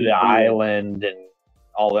story getting to the island and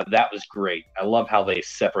all that. That was great. I love how they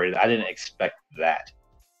separated. I didn't expect that.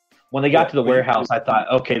 When they got to the warehouse, I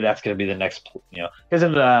thought, okay, that's going to be the next, because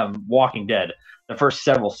in Walking Dead, the first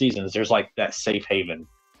several seasons, there's like that safe haven.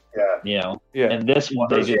 And this one,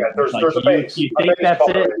 there's a base. You think that's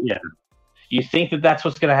it? Yeah. You think that's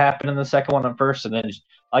what's going to happen in the second one and first, and then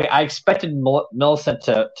I expected Millicent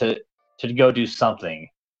to go do something,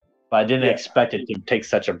 but I didn't expect it to take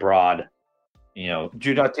such a broad, Do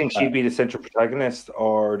you not think she'd be the central protagonist,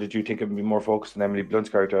 or did you think it would be more focused on Emily Blunt's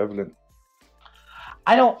character, Evelyn?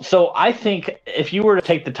 I don't. So I think if you were to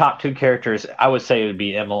take the top two characters, I would say it would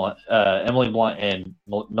be Emily Blunt and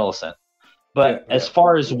Millicent. But as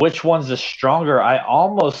far as which one's the stronger, I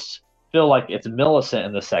almost feel like it's Millicent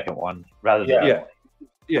in the second one rather than Emily.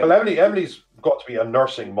 Well, Emily's got to be a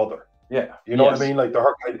nursing mother. Yeah, you know what I mean. Like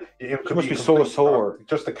it must be so sore.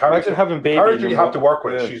 Just the character, imagine having baby. Character you have to work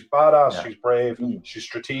with. Yeah. She's badass. She's brave. She's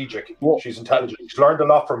strategic. She's intelligent. She's learned a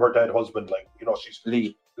lot from her dead husband. Like she's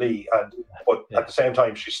Lee, but at the same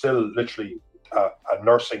time, she's still literally a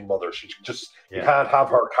nursing mother. She just you can't have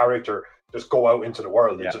her character just go out into the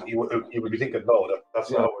world. Yeah. You would be thinking, no,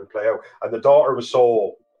 that's not how it would play out. And the daughter was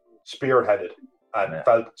so spearheaded and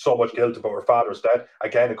felt so much guilt about her father's death.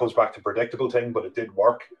 Again, it comes back to predictable thing, but it did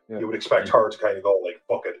work. Yeah. You would expect her to kind of go like,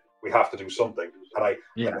 fuck it, we have to do something. And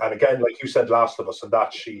and again, like you said, Last of Us, and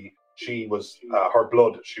that she was her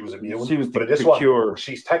blood, she was immune. She was but in this one, cure.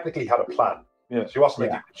 She's technically had a plan. Yeah. She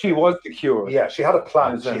wasn't like she was the cure. Yeah, she had a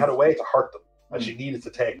plan. She had a way to hurt them. And she needed to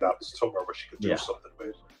take that somewhere where she could do something with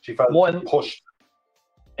it. She felt pushed.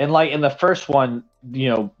 And like in the first one,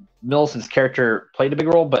 Millicent's character played a big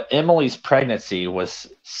role, but Emily's pregnancy was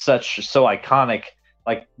so iconic.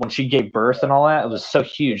 Like when she gave birth and all that, it was so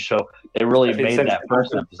huge. So it really made that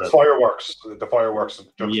first episode. The fireworks. The fireworks.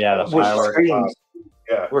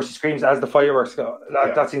 Where she screams as the fireworks go.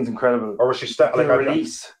 That seems incredible. Or was she stepping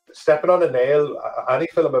on a nail? Any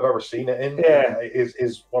film I've ever seen it in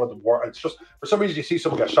is one of the worst. It's just for some reason you see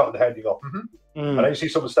someone get shot in the head, and you go, and then you see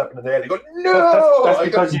someone stepping on the nail, you go, no. That's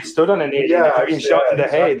because you stood on a nail. Yeah, being shot in the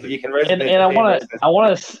head. You can resonate.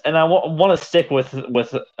 And I want to stick with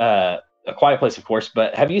A Quiet Place, of course.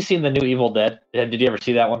 But have you seen the new Evil Dead? Did you ever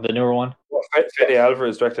see that one, the newer one? Fede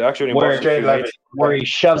Alvarez directed. Actually, where he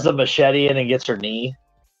shoves a machete in and gets her knee.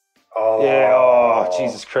 Oh yeah! Oh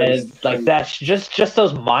Jesus Christ! And like that's just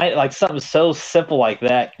those like something so simple like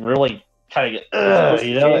that can really kind of get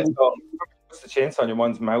What's the chainsaw in your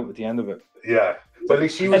one's mouth at the end of it? Yeah, But at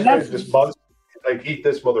least she was that's- this monster, like eat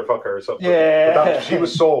this motherfucker or something. Yeah. But she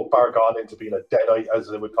was so far gone into being a deadite, as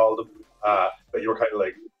they would call them, that you were kind of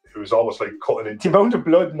like, it was almost like cutting The into amount of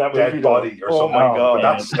blood in that dead movie, body or oh something. my Oh, god! But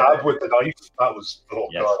that stab with the knife, that was Yes.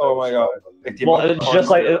 god. That Oh was my god! horrible. Like, the Well, amount of it's just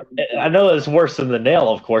like blood. I know it's worse than the nail,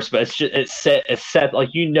 of course, but it's set like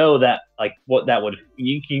that like what that would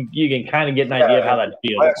you can kind of get an idea of how that I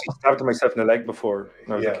feels. actually stabbed myself in the leg before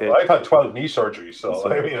when I was a kid. Well, I've had 12 knee surgeries, so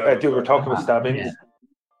I mean, Dude, we're talking about stabbings.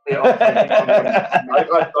 Yeah. I've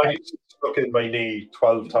had knives stuck in my knee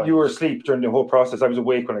 12 times. You were asleep during the whole process. I was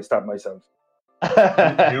awake when I stabbed myself.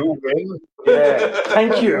 You win. Yeah,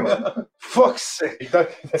 thank you. Fuck's sake.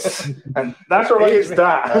 And that reminds is me.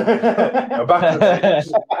 that. Now back to the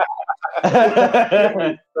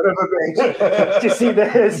Did you see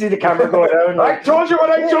the camera go down? I told you what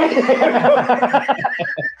I told you.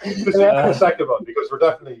 The second one, because we're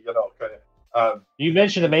definitely, kind of. You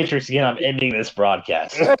mentioned the Matrix again. I'm ending this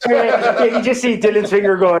broadcast. Yeah, you just see Dylan's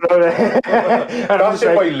finger going out. And I'm That's just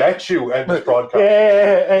if like, I let you end this broadcast.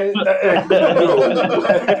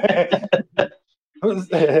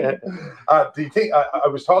 The thing I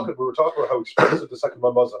was talking, we were talking about how expensive the second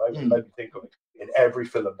one was, and I made me think of it. In every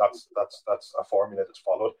film, that's a formula that's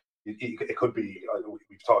followed. It could be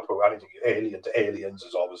we've talked about anything. Alien to Aliens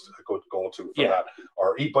is always a good go-to for that,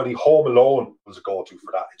 or Buddy Home Alone was a go-to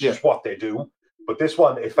for that. It's just what they do. But this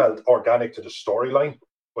one, it felt organic to the storyline,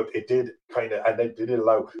 but it did kind of, and they did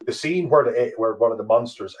allow the scene where one of the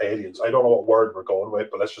monsters, aliens. I don't know what word we're going with,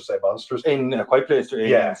 but let's just say monsters. In A Quiet Place,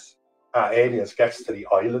 aliens. Aliens gets to the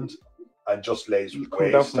island and just lays Come down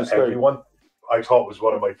waste from to the sky. everyone. I thought was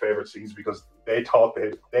one of my favorite scenes because they thought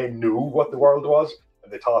they knew what the world was,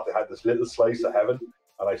 and they thought they had this little slice of heaven.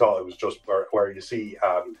 And I thought it was just where you see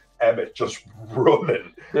Emmett just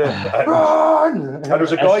running. Yeah. Run! And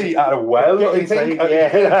there's a guy at a well, I think, and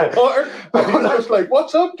he's in the water, and he's just like,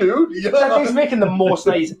 "What's up, dude?" That thing's making the most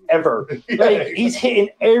noise ever. Like, he's hitting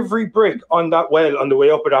every brick on that well on the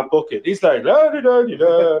way up with that bucket. He's like, la da da da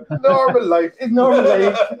da. Normal life. It's normal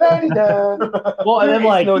life. La da da. Well, and then There is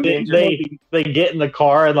like no danger. they get in the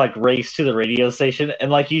car and like race to the radio station,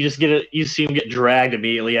 and like you see him get dragged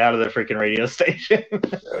immediately out of the freaking radio station.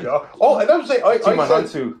 Yeah. Oh, and I was saying, I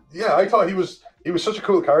Timahansu. I thought he was such a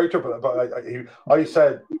cool character, but I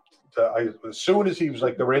said as soon as he was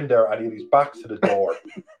like they're in there and he's back to the door.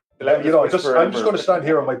 I'm just going to stand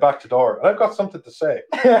here on my back to door, and I've got something to say.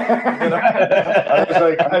 And I was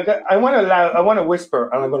like, I want to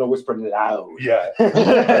whisper, and I'm going to whisper loud. yeah. And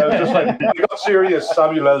I was just like, I got serious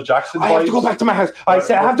Samuel L. Jackson vibes. I have to go back to my house. I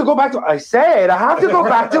said I have to go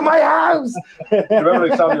back to my house. You remember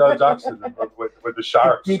like Samuel L. Jackson with the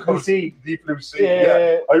sharks? Deep Blue Sea. Deep Blue Sea.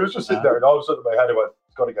 Yeah. I was just sitting there, and all of a sudden in my head I went,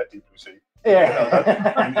 "It's going to get Deep Blue Sea."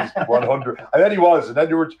 Yeah. 100, and then he was, and then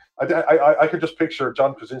you were. I could just picture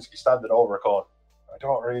John Krasinski standing over, going, "I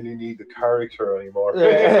don't really need the character anymore."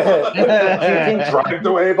 Dragged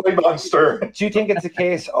away by monster. Do you think it's a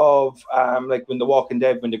case of like when The Walking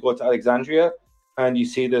Dead, when they go to Alexandria and you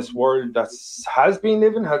see this world that has been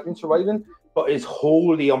surviving, but is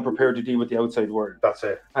wholly unprepared to deal with the outside world? That's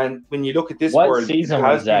it. And when you look at this What world, season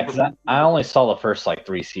was that? 'Cause I only saw the first like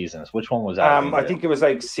 3 seasons. Which one was that? I think it was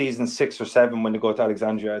like season 6 or 7 when they go to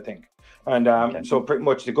Alexandria, I think. And so pretty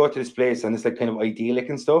much they go to this place and it's like kind of idyllic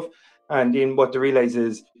and stuff. And then what they realize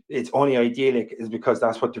is it's only idyllic is because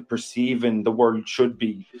that's what they're perceiving the world should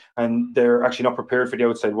be. And they're actually not prepared for the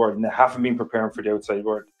outside world, and they haven't been preparing for the outside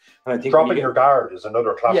world. And I think dropping your guard is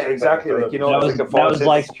another classic. Yeah, exactly. Like,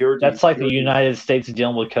 that's like the United States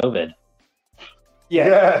dealing with COVID.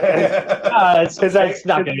 Yeah. It's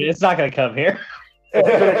not gonna come here.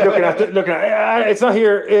 looking at it's not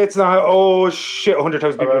here. It's not. Oh shit!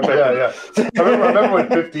 100,000 people. Yeah. I remember when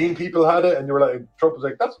 15 people had it, and you were like, Trump was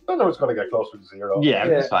like, "I know it's going to get closer to 0." Yeah,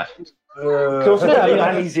 it's fine. Closer to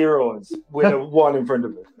any zeros with a 1 in front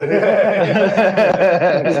of it.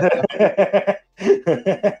 You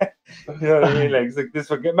know what I mean? Like, it's like this.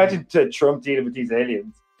 Imagine Trump dealing with these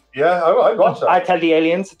aliens. Yeah, I'd watch that. I tell the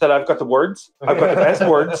aliens that I've got the words. I've got the best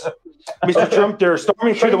words. Mr. Trump, they're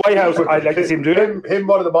storming through the White House. I'd like to see him do it. Him,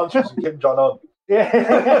 one of the monsters, and Kim Jong-un. Yeah.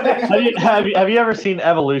 Have you ever seen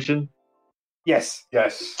Evolution? Yes.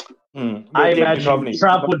 I imagine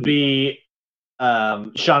Trump would be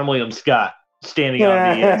Sean William Scott standing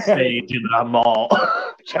on the stage in a mall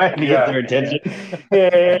trying to get their attention.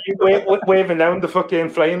 Yeah, waving down the fucking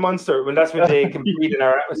flying monster when that's when they compete in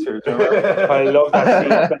our atmosphere. You know? I love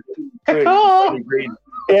that scene.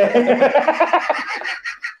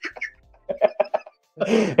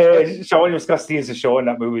 Sean William Scott steals the show in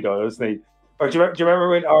that movie, though, doesn't he? Or do you remember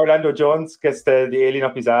when Orlando Jones gets the alien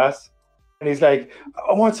up his ass? And he's like,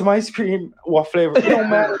 I want some ice cream. What flavor? It don't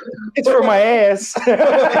matter. It's for my ass.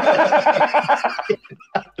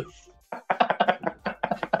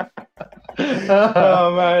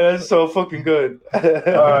 Oh man, that's so fucking good. All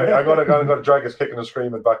right, I'm gonna drag us kicking and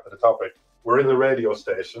screaming back to the topic. We're in the radio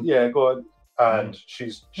station. Yeah, go on. And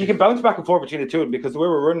she's you can bounce back and forth between the two because the way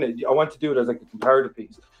we're running it, I want to do it as like a comparative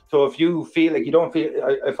piece. So if you feel like you don't feel,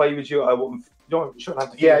 if I was you, I wouldn't. You shouldn't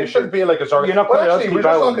have to. Yeah, you shouldn't feel like it's already. You're not chronologically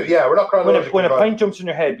bound. We're not chronologically when a pint jumps in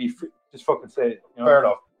your head, be free, just fucking say it. You know? Fair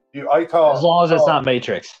enough. I thought as long as it's not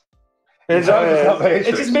Matrix. It's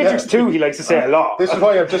just Matrix 2. He likes to say a lot. This is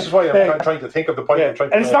why I'm trying to think of the point. And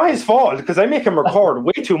it's not his fault because I make him record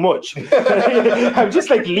way too much. I'm just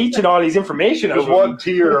like leeching all his information. There's one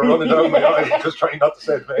tear running down my eye, just trying not to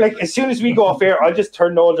say it. Like as soon as we go off air, I'll just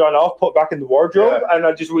turn Noel John off, put back in the wardrobe, and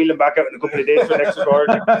I'll just wheel him back out in a couple of days for the next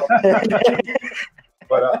recording.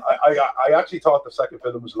 But I actually thought the second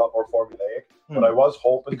film was a lot more formulaic. But I was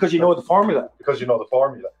hoping because you know the formula.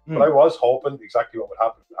 But I was hoping exactly what would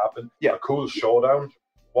happen. Yeah, a cool showdown,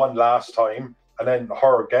 one last time, and then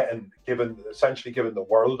her given the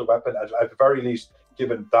world a weapon. At the very least,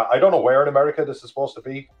 given that I don't know where in America this is supposed to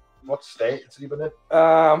be. What state it's even in?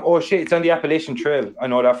 Oh shit! It's on the Appalachian Trail. I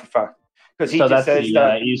know that for a fact. Because he just says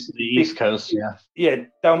the East Coast, yeah,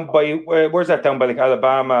 down by where's that? Down by like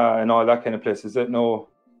Alabama and all that kind of place. Is it no?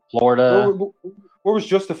 Florida. Where was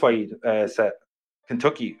Justified set?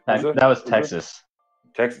 Kentucky. That was Texas.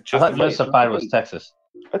 Texas. I thought Justified was Texas.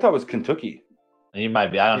 I thought it was Kentucky. You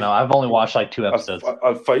might be. I don't know. I've only watched like 2 episodes.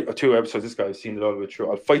 I'll fight 2 episodes. This guy's seen it all the way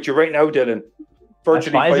through. I'll fight you right now, Dylan.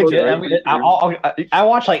 Virtually fight you. Right? I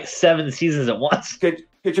watch like 7 seasons at once. Get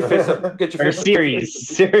your fist up. Get your fist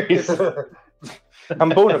series. I'm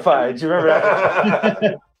bona fide. Do you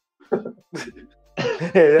remember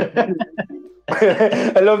that?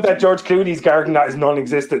 I love that George Clooney's garden that is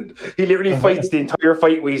non-existent. He literally fights the entire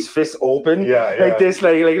fight with his fists open, like this,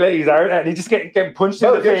 like he's out, and he just getting punched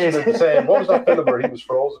in the face. What was that film where he was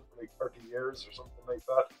frozen for like 30 years or something like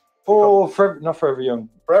that? Oh, not Forever Young.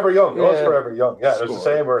 Forever Young. It was Forever Young. Yeah, there's the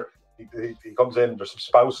same where he comes in. There's some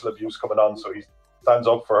spousal abuse coming on, so he stands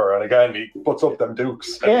up for her, and again he puts up them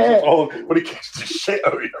dukes. But he kicks the shit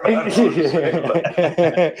out of your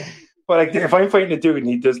man. But like, if I'm fighting a dude and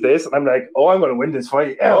he does this, and I'm like, "Oh, I'm going to win this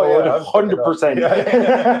fight." 100%.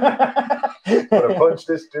 I'm going to punch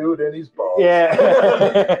this dude in his balls.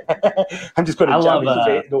 Yeah, I'm just going to jab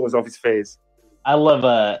his nose off his face. I love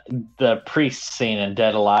the priest scene in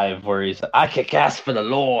Dead Alive where he's like, I kick ass for the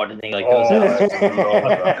Lord, and he like goes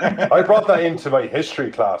out. I brought that into my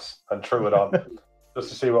history class and threw it on just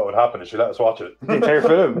to see what would happen if she let us watch it. The entire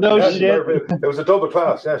film. Shit. It was a double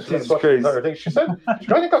class. Yeah, she let us watch the entire thing. She said she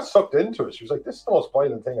kind of got sucked into it. She was like, "This is the most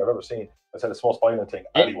violent thing I've ever seen." I said, "It's the most violent thing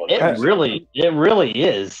anyone." It really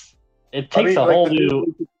is. It takes a whole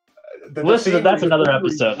new. Listen, that's another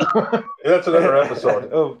episode. That's another episode.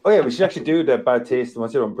 Oh yeah, we should actually do the Bad Taste and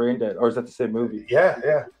Once You're on Brain Dead, or is that the same movie?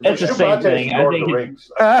 Yeah. It's the same thing. I think it's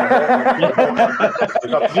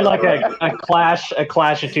like a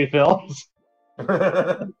clash of two films.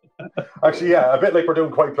 Actually, yeah, a bit like we're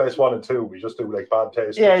doing Quiet Place 1 and 2. We just do like Bad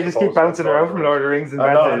Taste. Yeah, you just keep bouncing around from Lord of the Rings and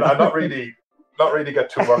I'm not really get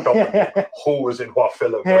too worked up on who was in what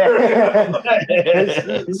film.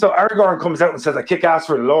 So Aragorn comes out and says, "I kick ass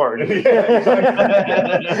for the Lord."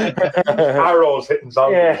 Arrows hitting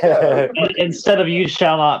zombies. Yeah. Instead of "You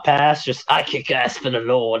shall not pass," just "I kick ass for the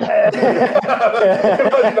Lord." Your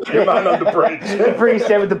man on the bridge. The priest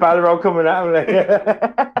there with the Balrog coming at him.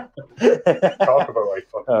 Talk about right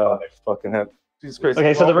fucking hell. Jesus Christ.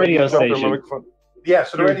 Okay, so the radio station. Yeah,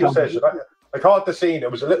 so the radio station. I thought the scene, it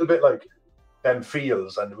was a little bit like them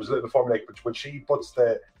feels, and it was a little bit formulaic, but when she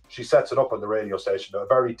sets it up on the radio station, a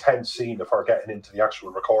very tense scene of her getting into the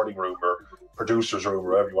actual recording room or producer's room,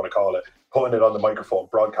 or whatever you want to call it, putting it on the microphone,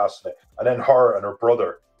 broadcasting it, and then her and her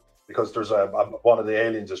brother, because there's one of the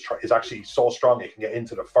aliens is actually so strong he can get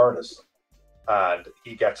into the furnace, and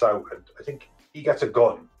he gets out, and I think he gets a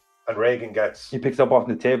gun, and Reagan gets... He picks up off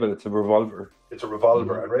the table, it's a revolver.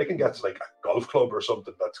 And Reagan gets like a golf club or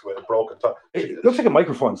something that's with a broken top. It looks like a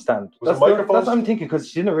microphone stand. That's what I'm thinking, because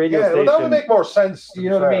she's in a radio station. Well, that would make more sense.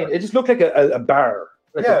 You know what I mean? It just looked like a bar.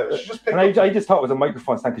 Like she just picked I just thought it was a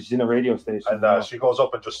microphone stand because she's in a radio station. And she goes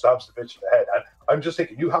up and just stabs the bitch in the head. And I'm just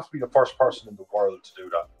thinking, you have to be the first person in the world to do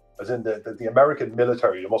that. As in the American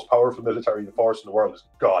military, the most powerful military force in the world is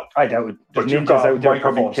God. I doubt it. But you've got out there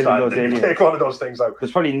probably killing those aliens. Take one of those things out.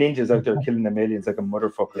 There's probably ninjas out there killing them aliens like a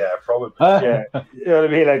motherfucker. Yeah, probably. Yeah, you know what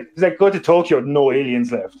I mean? Like, it's like go to Tokyo, no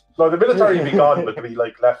aliens left. No, the military would be gone, but could be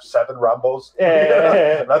like left 7 Rambos.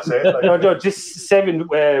 Yeah. That's it. Like, no, just 7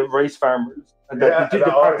 rice farmers And they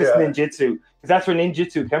practice ninjutsu. Because that's where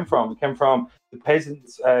ninjutsu came from. It came from the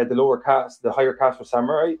peasants, the lower caste. The higher caste were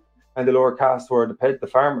samurai, and the lower caste were the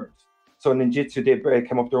farmers. So ninjutsu, they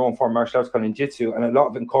came up with their own form of martial arts called ninjutsu, and a lot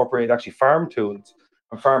of it incorporated actually farm tools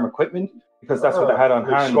and farm equipment, because that's what they had on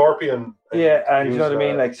hand. Scorpion. Yeah, and you know what I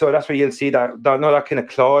mean? Like, so that's where you'll see that kind of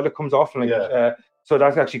claw that comes off. So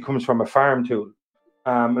that actually comes from a farm tool,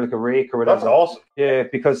 like a rake or whatever. That's awesome. Yeah,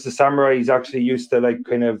 because the samurais actually used to like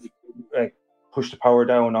kind of like push the power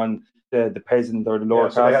down on the peasant or the lower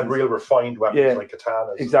caste. So they had real refined weapons like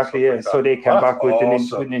katanas. Exactly, yeah. Like so they came back with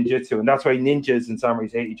ninjutsu, and that's why ninjas and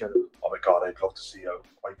samurais hate each other. Oh my god, I'd love to see a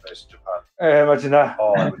white place in Japan. Imagine that.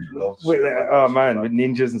 Oh, I would love to see with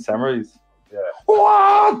ninjas and samurais. Yeah.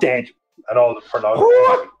 What dead? And all the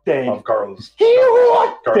pornography of girls.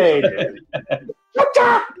 Dead. What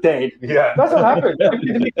dead? Yeah. That's what happened.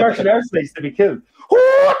 The big martial arts place to be killed.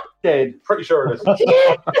 Dead. Pretty sure it is.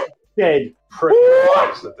 Dead.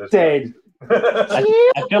 Dead.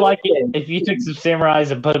 I feel like if you took some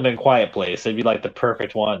samurais and put them in Quiet Place, they'd be like the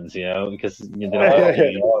perfect ones, because I'm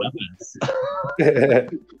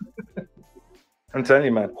telling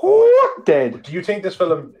you, man. Dead. Do you think this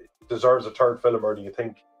film deserves a third film, or do you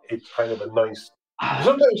think it's kind of a nice?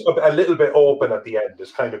 Sometimes a little bit open at the end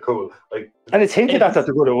is kind of cool. And it's hinted at that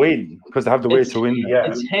they're going to win because they have the way to win. Yeah,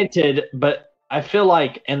 it's hinted, but I feel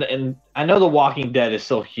like, and I know The Walking Dead is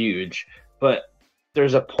still huge, but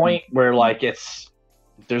there's a point where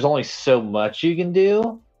there's only so much you can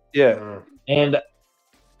do. Yeah, and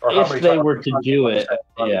if they were to do it,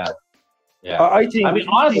 yeah. I mean,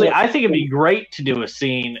 honestly, I think it'd be great to do a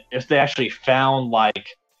scene if they actually found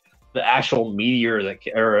the actual meteor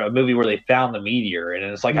or a movie where they found the meteor and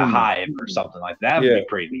it's like a hive or something like that. Would be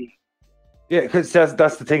pretty neat. Yeah, because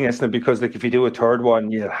that's the thing, isn't it? Because if you do a third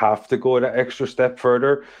one, you have to go that extra step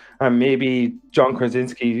further, and maybe John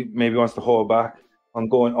Krasinski wants to hold back on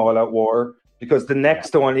going all out war, because the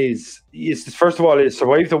next one is first of all is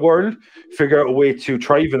survive the world, figure out a way to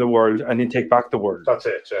thrive in the world, and then take back the world. That's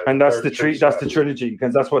it. Yeah. And that's the trilogy,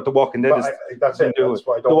 because that's what The Walking Dead is. That's it. That's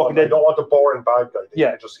why I don't want the boring bad guy.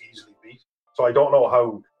 They just easily beat. So I don't know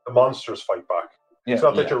how the monsters fight back. Yeah, it's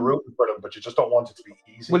not that you're rooting for them, but you just don't want it to be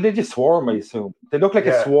easy. Well, they just swarm, I assume. They look like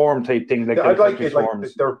a swarm type thing. I'd like it.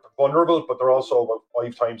 They're vulnerable, but they're also about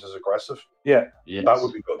 5 times as aggressive. Yeah. Yes. That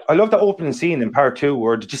would be good. I love the opening scene in part 2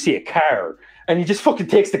 where did you see a car and he just fucking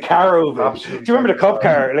takes the car over. Absolutely. Do you remember the cop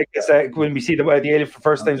car? It's when we see the alien for the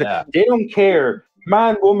first time, they don't care.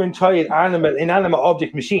 Man, woman, child, animal, inanimate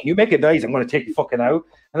object, machine. You make it nice, I'm going to take you fucking out.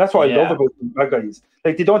 And that's what I love about bad guys.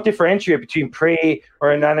 They don't differentiate between prey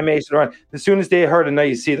or an animation. As soon as they heard a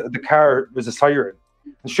noise, see that the car was a siren.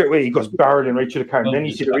 And straight away, he goes barreling right through the car. And then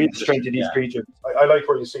you see the real strength of these creatures. I like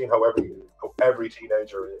where you're seeing how every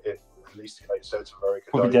teenager in at least the United States of America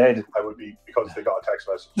would be dead. I would be, because they got a text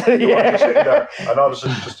message. Sitting there, and all of a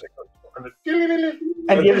sudden just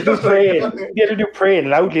and you have to do praying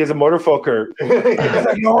loudly as a motherfucker.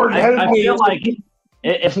 Lord, help me. I feel like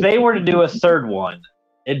if they were to do a third one,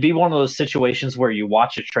 it'd be one of those situations where you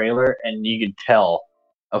watch a trailer and you could tell,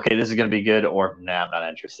 okay, this is going to be good, or nah, I'm not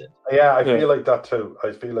interested. Yeah, I feel like that too.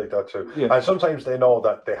 Yeah. And sometimes they know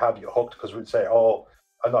that they have you hooked because we'd say, "Oh,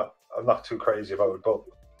 I'm not too crazy about it," but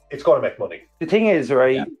it's going to make money. The thing is,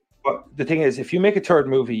 right? Yeah. But the thing is, if you make a third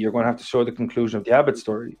movie, you're going to have to show the conclusion of the Abbott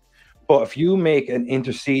story. But if you make an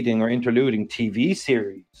interceding or interluding TV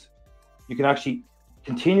series, you can actually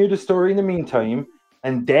continue the story in the meantime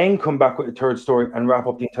and then come back with a third story and wrap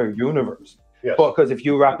up the entire universe. Yes. But because if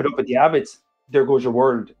you wrap it up at the Abbotts, there goes your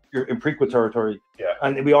world. You're in prequel territory. Yeah.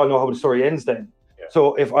 And we all know how the story ends then. Yeah.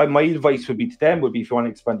 So my advice would be to them would be, if you want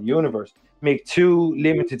to expand the universe, make 2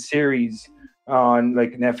 limited series on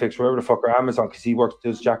Netflix, wherever the fuck, or Amazon, because he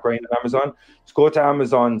does Jack Ryan at Amazon. Just go to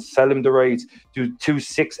Amazon, sell him the rights, do 2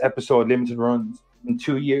 6-episode limited runs in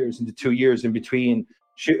 2 years, into 2 years in between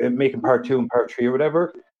making part 2 and part 3 or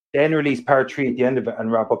whatever. Then release part 3 at the end of it and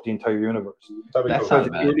wrap up the entire universe. That'd be cool.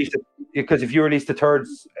 Because if you release the third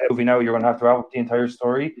movie now, you're going to have to wrap up the entire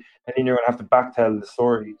story, and then you're going to have to backtell the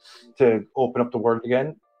story to open up the world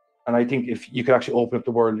again. And I think if you could actually open up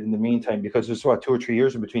the world in the meantime, because there's 2 or 3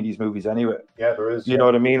 years in between these movies anyway. Yeah, there is. You know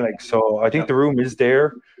what I mean? So I think the room is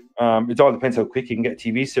there. It all depends how quick you can get a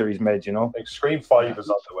TV series made, Scream 5 is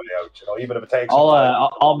on the way out, even if it takes.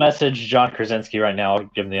 I'll message John Krasinski right now. I'll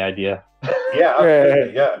give him the idea. Yeah,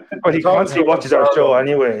 absolutely, yeah. But he constantly watches our show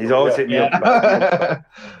anyway. He's always hitting me up,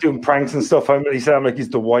 doing pranks and stuff. He said I'm like he's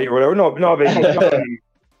the white or whatever. No, but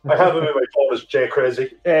I have him in my phone as Jay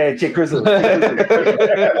Crazy. Jay Grizzle.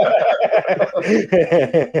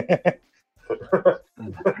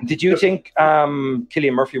 Did you think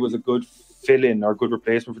Cillian Murphy was a good fill-in or good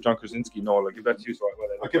replacement for John Krasinski. No, like if that's you, so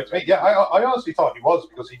I give it to me. Yeah, I honestly thought he was,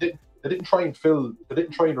 because they didn't try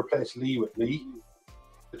and replace Lee with Lee.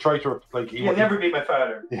 They tried to He'll never be my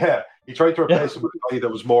father. Yeah, he tried to replace him with a guy that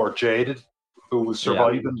was more jaded, who was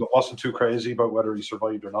surviving but wasn't too crazy about whether he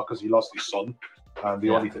survived or not, because he lost his son, and the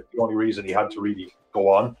only reason he had to really go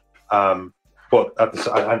on. But at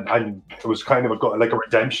and it was kind of a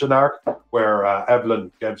redemption arc where Evelyn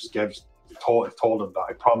told him that,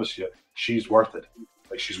 I promise you, she's worth it.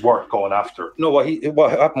 Like, she's worth going after. No, what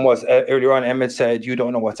happened was earlier on, Emmett said, "You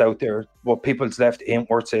don't know what's out there. What people's left ain't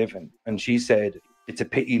worth saving." And she said, "It's a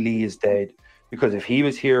pity Lee is dead, because if he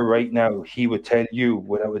was here right now, he would tell you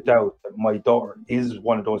without a doubt that my daughter is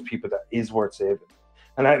one of those people that is worth saving."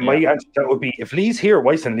 And my answer to that would be, if Lee's here,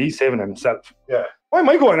 why isn't Lee saving himself? Yeah. Why am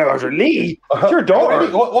I going after Lee? It's your daughter.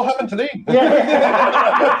 What happened to Lee?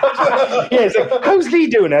 Yeah. It's like, how's Lee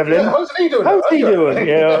doing, Evelyn? Yeah, how's Lee doing?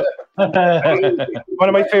 Yeah. One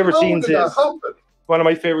of my favorite scenes is. One of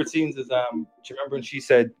my favorite scenes is. Do you remember when she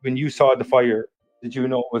said, "When you saw the fire, did you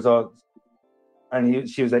know it was us?" And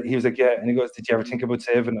he was like, "Yeah." And he goes, "Did you ever think about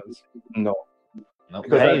saving us?" No.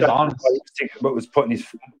 Because he's honest. What he was thinking about was putting his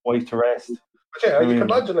wife to rest. But yeah, you can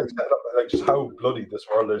imagine just how bloody this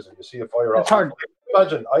world is, and you see a fire. It's hard.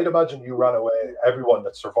 I'd imagine you ran away. Everyone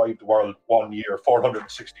that survived the world 1 year,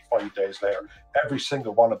 465 days later, every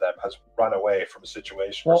single one of them has run away from a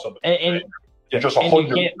situation or something. And just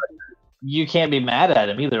 100. You can't be mad at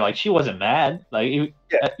him either. Like, she wasn't mad. Like, you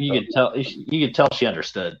could tell she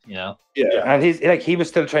understood. You know. Yeah, and he was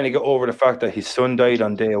still trying to get over the fact that his son died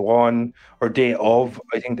on day one or day of,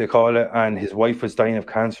 I think they call it, and his wife was dying of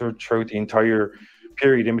cancer throughout the entire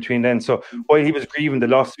period in between then. So while he was grieving the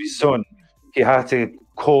loss of his son, he had to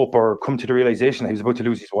cope or come to the realization that he was about to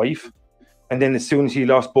lose his wife. And then as soon as he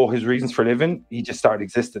lost both his reasons for living, he just started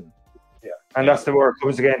existing. Yeah. And that's the word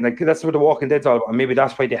comes again. Like, that's what The Walking Dead's all about. And maybe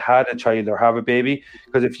that's why they had a child or have a baby.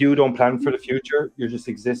 Because if you don't plan for the future, you're just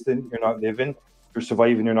existing, you're not living, you're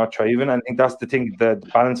surviving, you're not thriving. And I think that's the thing, the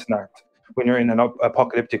balancing act. When you're in an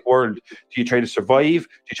apocalyptic world, do you try to survive?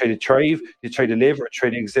 Do you try to thrive? Do you try to live, or try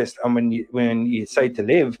to exist? And when you decide to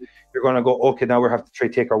live, you're going to go, okay, now we have to try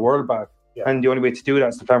to take our world back. Yeah. And the only way to do that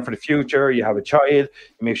is to plan for the future. You have a child,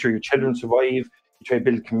 you make sure your children survive, you try to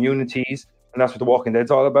build communities. And that's what The Walking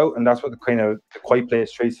Dead's all about. And that's what the Quiet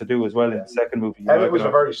Place tries to do as well in the second movie. And it was a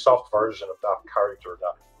very soft version of that character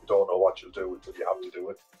that you don't know what you'll do until you have to do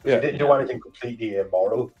it. Yeah. He didn't do anything completely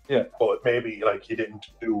immoral. Yeah. But maybe he didn't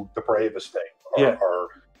do the bravest thing. Or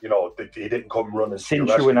he didn't come running.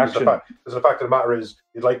 Cinch you in action. Because the fact of the matter is,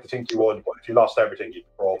 you'd like to think you would, but if you lost everything, you'd be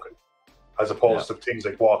broken. As opposed to things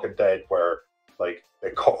like Walking Dead, where they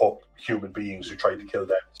cut up human beings who tried to kill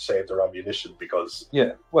them to save their ammunition because...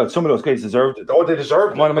 Yeah, well, some of those guys deserved it. Oh, they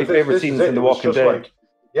deserved it. One of my favourite scenes in The Walking Dead.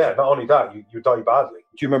 Not only that, you die badly.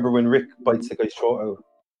 Do you remember when Rick bites the guy's throat out?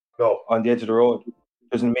 No. On the edge of the road.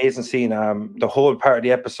 There's an amazing scene. The whole part of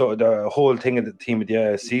the episode, the whole thing of the theme of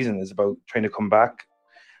the season is about trying to come back.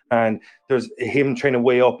 And there's him trying to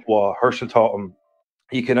weigh up what Herschel taught him.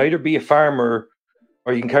 You can either be a farmer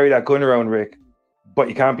or you can carry that gun around, Rick, but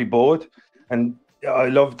you can't be both. And I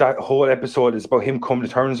love that whole episode. It's about him coming to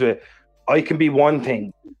terms with, I can be one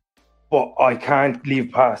thing, but I can't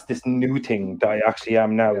leave past this new thing that I actually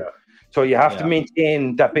am now. Yeah. So you have to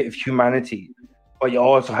maintain that bit of humanity, but you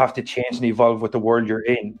also have to change and evolve with the world you're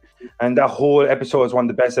in. And that whole episode is one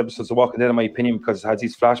of the best episodes of Walking Dead, in my opinion, because it has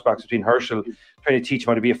these flashbacks between Herschel trying to teach him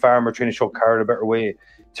how to be a farmer, trying to show Carl a better way,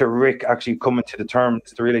 to Rick actually coming to the terms,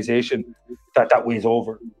 the realization that way is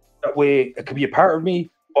over. That way, it could be a part of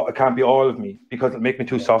me, but it can't be all of me, because it'll make me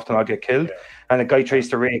too soft and I'll get killed. Yeah. And the guy tries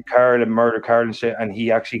to rape Carl and murder Carl and shit, and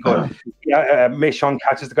he actually goes, Michonne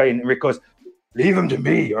catches the guy, and Rick goes, leave him to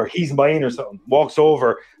me, or he's mine, or something. Walks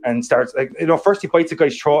over and starts, first he bites the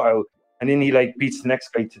guy's throat out, and then he beats the next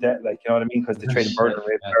guy to death, you know what I mean? Because they try to murder and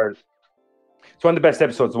rape Carl. It's one of the best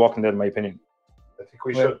episodes of Walking Dead, in my opinion. I think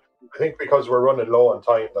we should. I think because we're running low on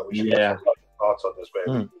time, that we should get some thoughts on this,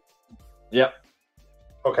 maybe. Yeah.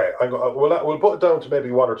 Okay, we'll put it down to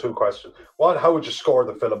maybe one or two questions. One, how would you score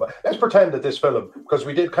the film? Let's pretend that this film, because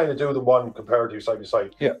we did kind of do the one comparative side by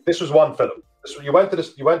side. Yeah. This was one film. You went to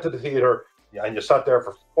the theater and you sat there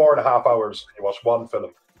for 4.5 hours and you watched one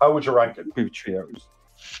film. How would you rank it? Maybe 3 hours.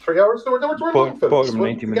 3 hours? There were long films.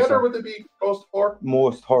 90 minutes. Together, would they be close to 4?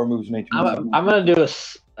 Most horror movies 90 minutes. I'm going to do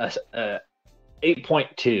a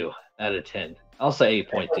 8.2 out of 10. I'll say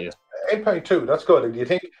 8.2. 8.2, that's good. And do you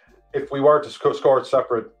think if we were to score it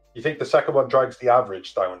separate, you think the second one drags the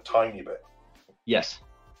average down a tiny bit? Yes.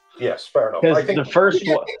 Yes, fair enough. I think the first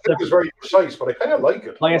one was very precise, but I kind of like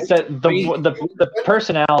it. Like I said, the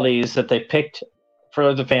personalities that they picked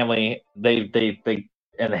for the family. They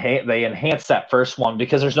enhance that first one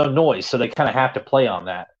because there's no noise, so they kind of have to play on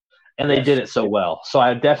that, and they did it so well. So I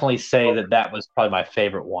would definitely say that was probably my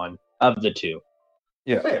favorite one of the two.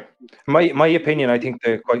 Yeah, my opinion, I think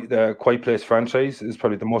the Quiet Place franchise is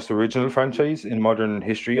probably the most original franchise in modern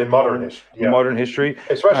history. Modern history,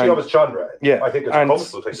 especially of its genre. Yeah, I think it's a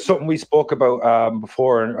comfortable thing. Something we spoke about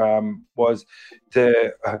before was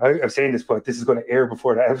I'm saying this, but this is going to air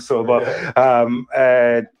before the episode. But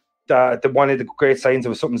one of the great signs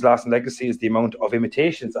of something's lasting legacy is the amount of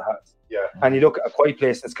imitations it has. Yeah. And you look at A Quiet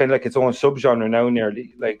Place, it's kind of like its own subgenre now,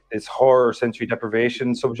 nearly like this horror sensory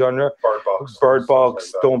deprivation subgenre. Bird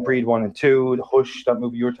Box, Don't Breathe 1 and 2, The Hush, that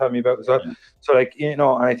movie you were telling me about as well. Yeah. So like, and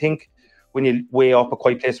I think when you weigh up A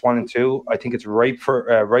Quiet Place 1 and 2, I think it's ripe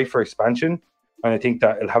for expansion, and I think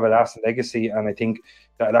that it'll have a lasting legacy, and I think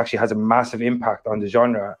that it actually has a massive impact on the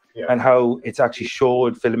genre and how it's actually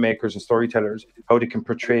showed filmmakers and storytellers how they can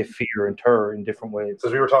portray fear and terror in different ways.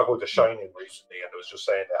 Because we were talking about The Shining recently, and it was just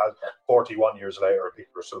saying it has 41 years later,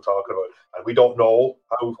 people are still talking about it, and we don't know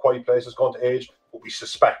how Quiet Place is going to age, but we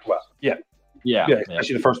suspect well. Yeah,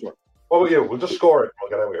 especially the first one. What about you? We'll just score it. We'll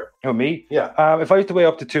get out of here. Oh, me? Yeah. If I was to weigh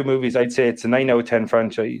up the two movies, I'd say it's a 9 out of 10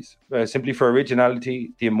 franchise. Simply for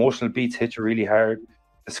originality, the emotional beats hit you really hard.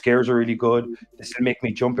 The scares are really good. They still make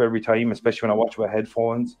me jump every time, especially when I watch with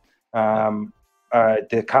headphones.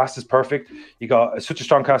 The cast is perfect. You got such a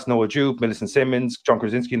strong cast: Noel, Millicent Simmons, John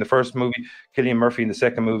Krasinski in the first movie, Cillian Murphy in the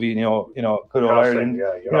second movie. You know, good old Ireland.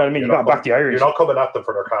 Yeah, you know what I mean? You got back the Irish. You're not coming at them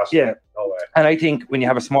for their casting. Yeah, no way. And I think when you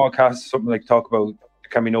have a small cast, something like talk about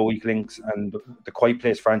there can be no weak links, and the Quiet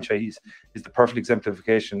Place franchise is the perfect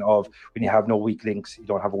exemplification of when you have no weak links, you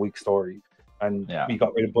don't have a weak story. And you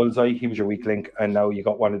got rid of Bullseye, he was your weak link, and now you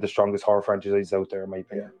got one of the strongest horror franchises out there, in my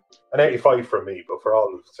opinion. An 85 from me, but for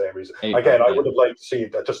all the same reason. Again, I would have liked to see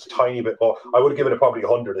it just a tiny bit more. I would have given it probably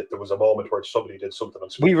 100 if there was a moment where somebody did something.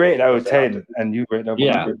 We rate out of 10, and you rate out of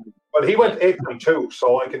 100. Well, he went 8.2,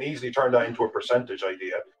 so I can easily turn that into a percentage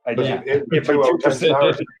idea. 82 out of 10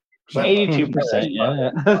 stars. 82%,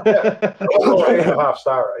 yeah. 8.5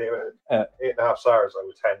 stars. 8.5 stars out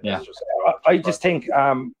of 10. Yeah. I just think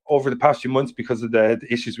over the past few months, because of the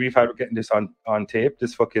issues we've had with getting this on tape,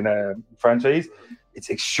 this fucking franchise, it's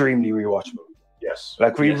extremely rewatchable. Yes.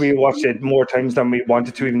 Like we rewatched it more times than we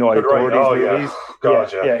wanted to, even though I adore these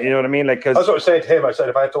movies. Yeah, you know what I mean? Like, that's what I was saying to him. I said,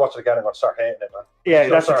 if I have to watch it again, I'm going to start hating it, man. Yeah,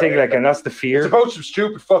 that's the thing, like, and that's the fear. It's about some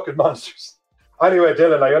stupid fucking monsters. Anyway,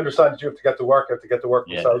 Dylan, I understand that you have to get to work. I have to get to work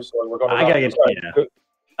myself, so we're going to. I gotta get.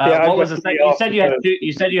 What was the second? You said you had two.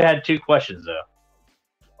 You said you had two questions though.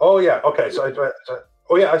 Oh yeah. Okay. So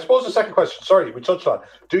I suppose the second question. Sorry, we touched on.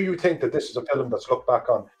 Do you think that this is a film that's looked back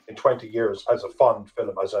on in 20 years as a fond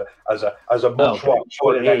film, as a must watch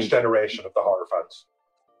for the next generation of the horror fans?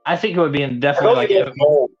 I think it would be definitely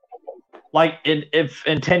like if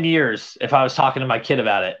in 10 years, if I was talking to my kid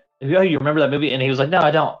about it. Oh, you remember that movie? And he was like, "No,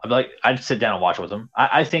 I don't." I'd sit down and watch it with him.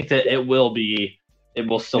 I think that it will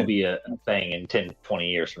still be a thing in 10, 20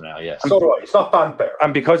 years from now. Yes. So do I. It's not fanfare.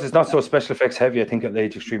 And because it's not so special effects heavy, I think it'll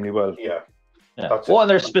age extremely well. Yeah. Well, and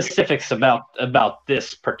there's specifics about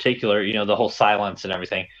this particular, the whole silence and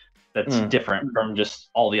everything that's different from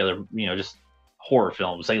just all the other, just horror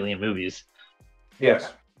films, alien movies.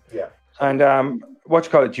 Yes. Yeah. And what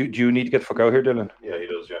you call it? Do you need to get the fuck out here, Dylan? Yeah, he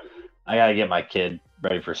does. Yeah. I gotta get my kid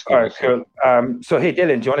ready for school. All right, cool. So hey,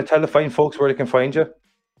 Dylan, do you want to tell the fine folks where they can find you?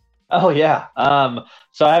 Oh yeah.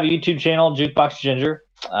 So I have a YouTube channel, Jukebox Ginger.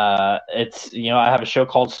 It's I have a show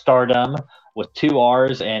called Starrdumb with 2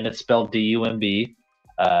 R's, and it's spelled D-U-M-B.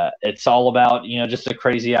 It's all about just the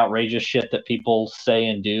crazy, outrageous shit that people say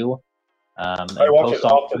and do. I watch it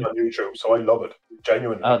often on YouTube, so I love it.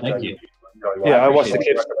 Genuinely. Oh, thank you. I watched the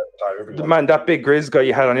clips. Man, that big Grizz guy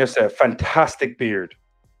you had on yesterday, fantastic beard.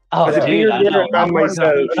 Oh, dude, I know.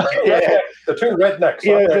 Myself. Yeah, the two rednecks,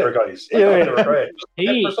 guys. They were great.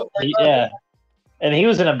 And he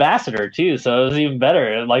was an ambassador too, so it was even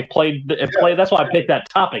better. It played. That's why I picked that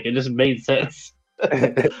topic. It just made sense.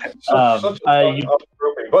 But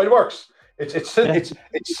it works. It's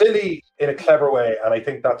silly in a clever way, and I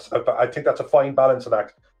think that's a fine balancing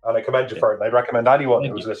act. And I commend you for it. And I'd recommend anyone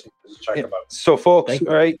who's listening to check them out. So, folks,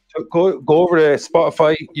 all right, go over to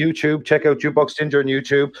Spotify, YouTube, check out Jukebox Ginger on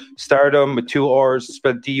YouTube, Starrdumb with 2 R's,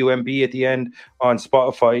 spelled D-U-M-B at the end on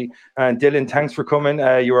Spotify. And Dylan, thanks for coming.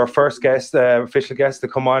 You're our first guest, official guest to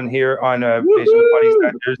come on here on Body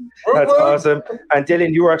Standards. That's awesome. And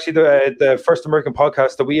Dylan, you were actually the first American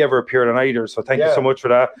podcast that we ever appeared on either. So thank you so much for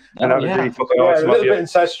that. And that was really fucking awesome. A little bit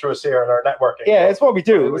incestuous here in our networking. Yeah, it's what we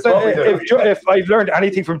do. If I've learned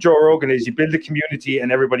anything from from Joe Rogan is you build a community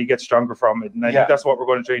and everybody gets stronger from it. And I think that's what we're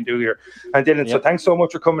going to try and do here. And Dylan, so thanks so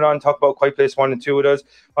much for coming on and talk about Quiet Place 1 and 2 with us.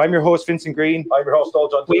 I'm your host, Vincent Green. I'm your host, Noel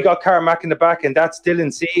John. We got Carmack in the back, and that's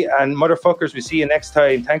Dylan C. And motherfuckers, we see you next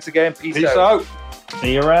time. Thanks again. Peace out.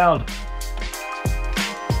 See you around.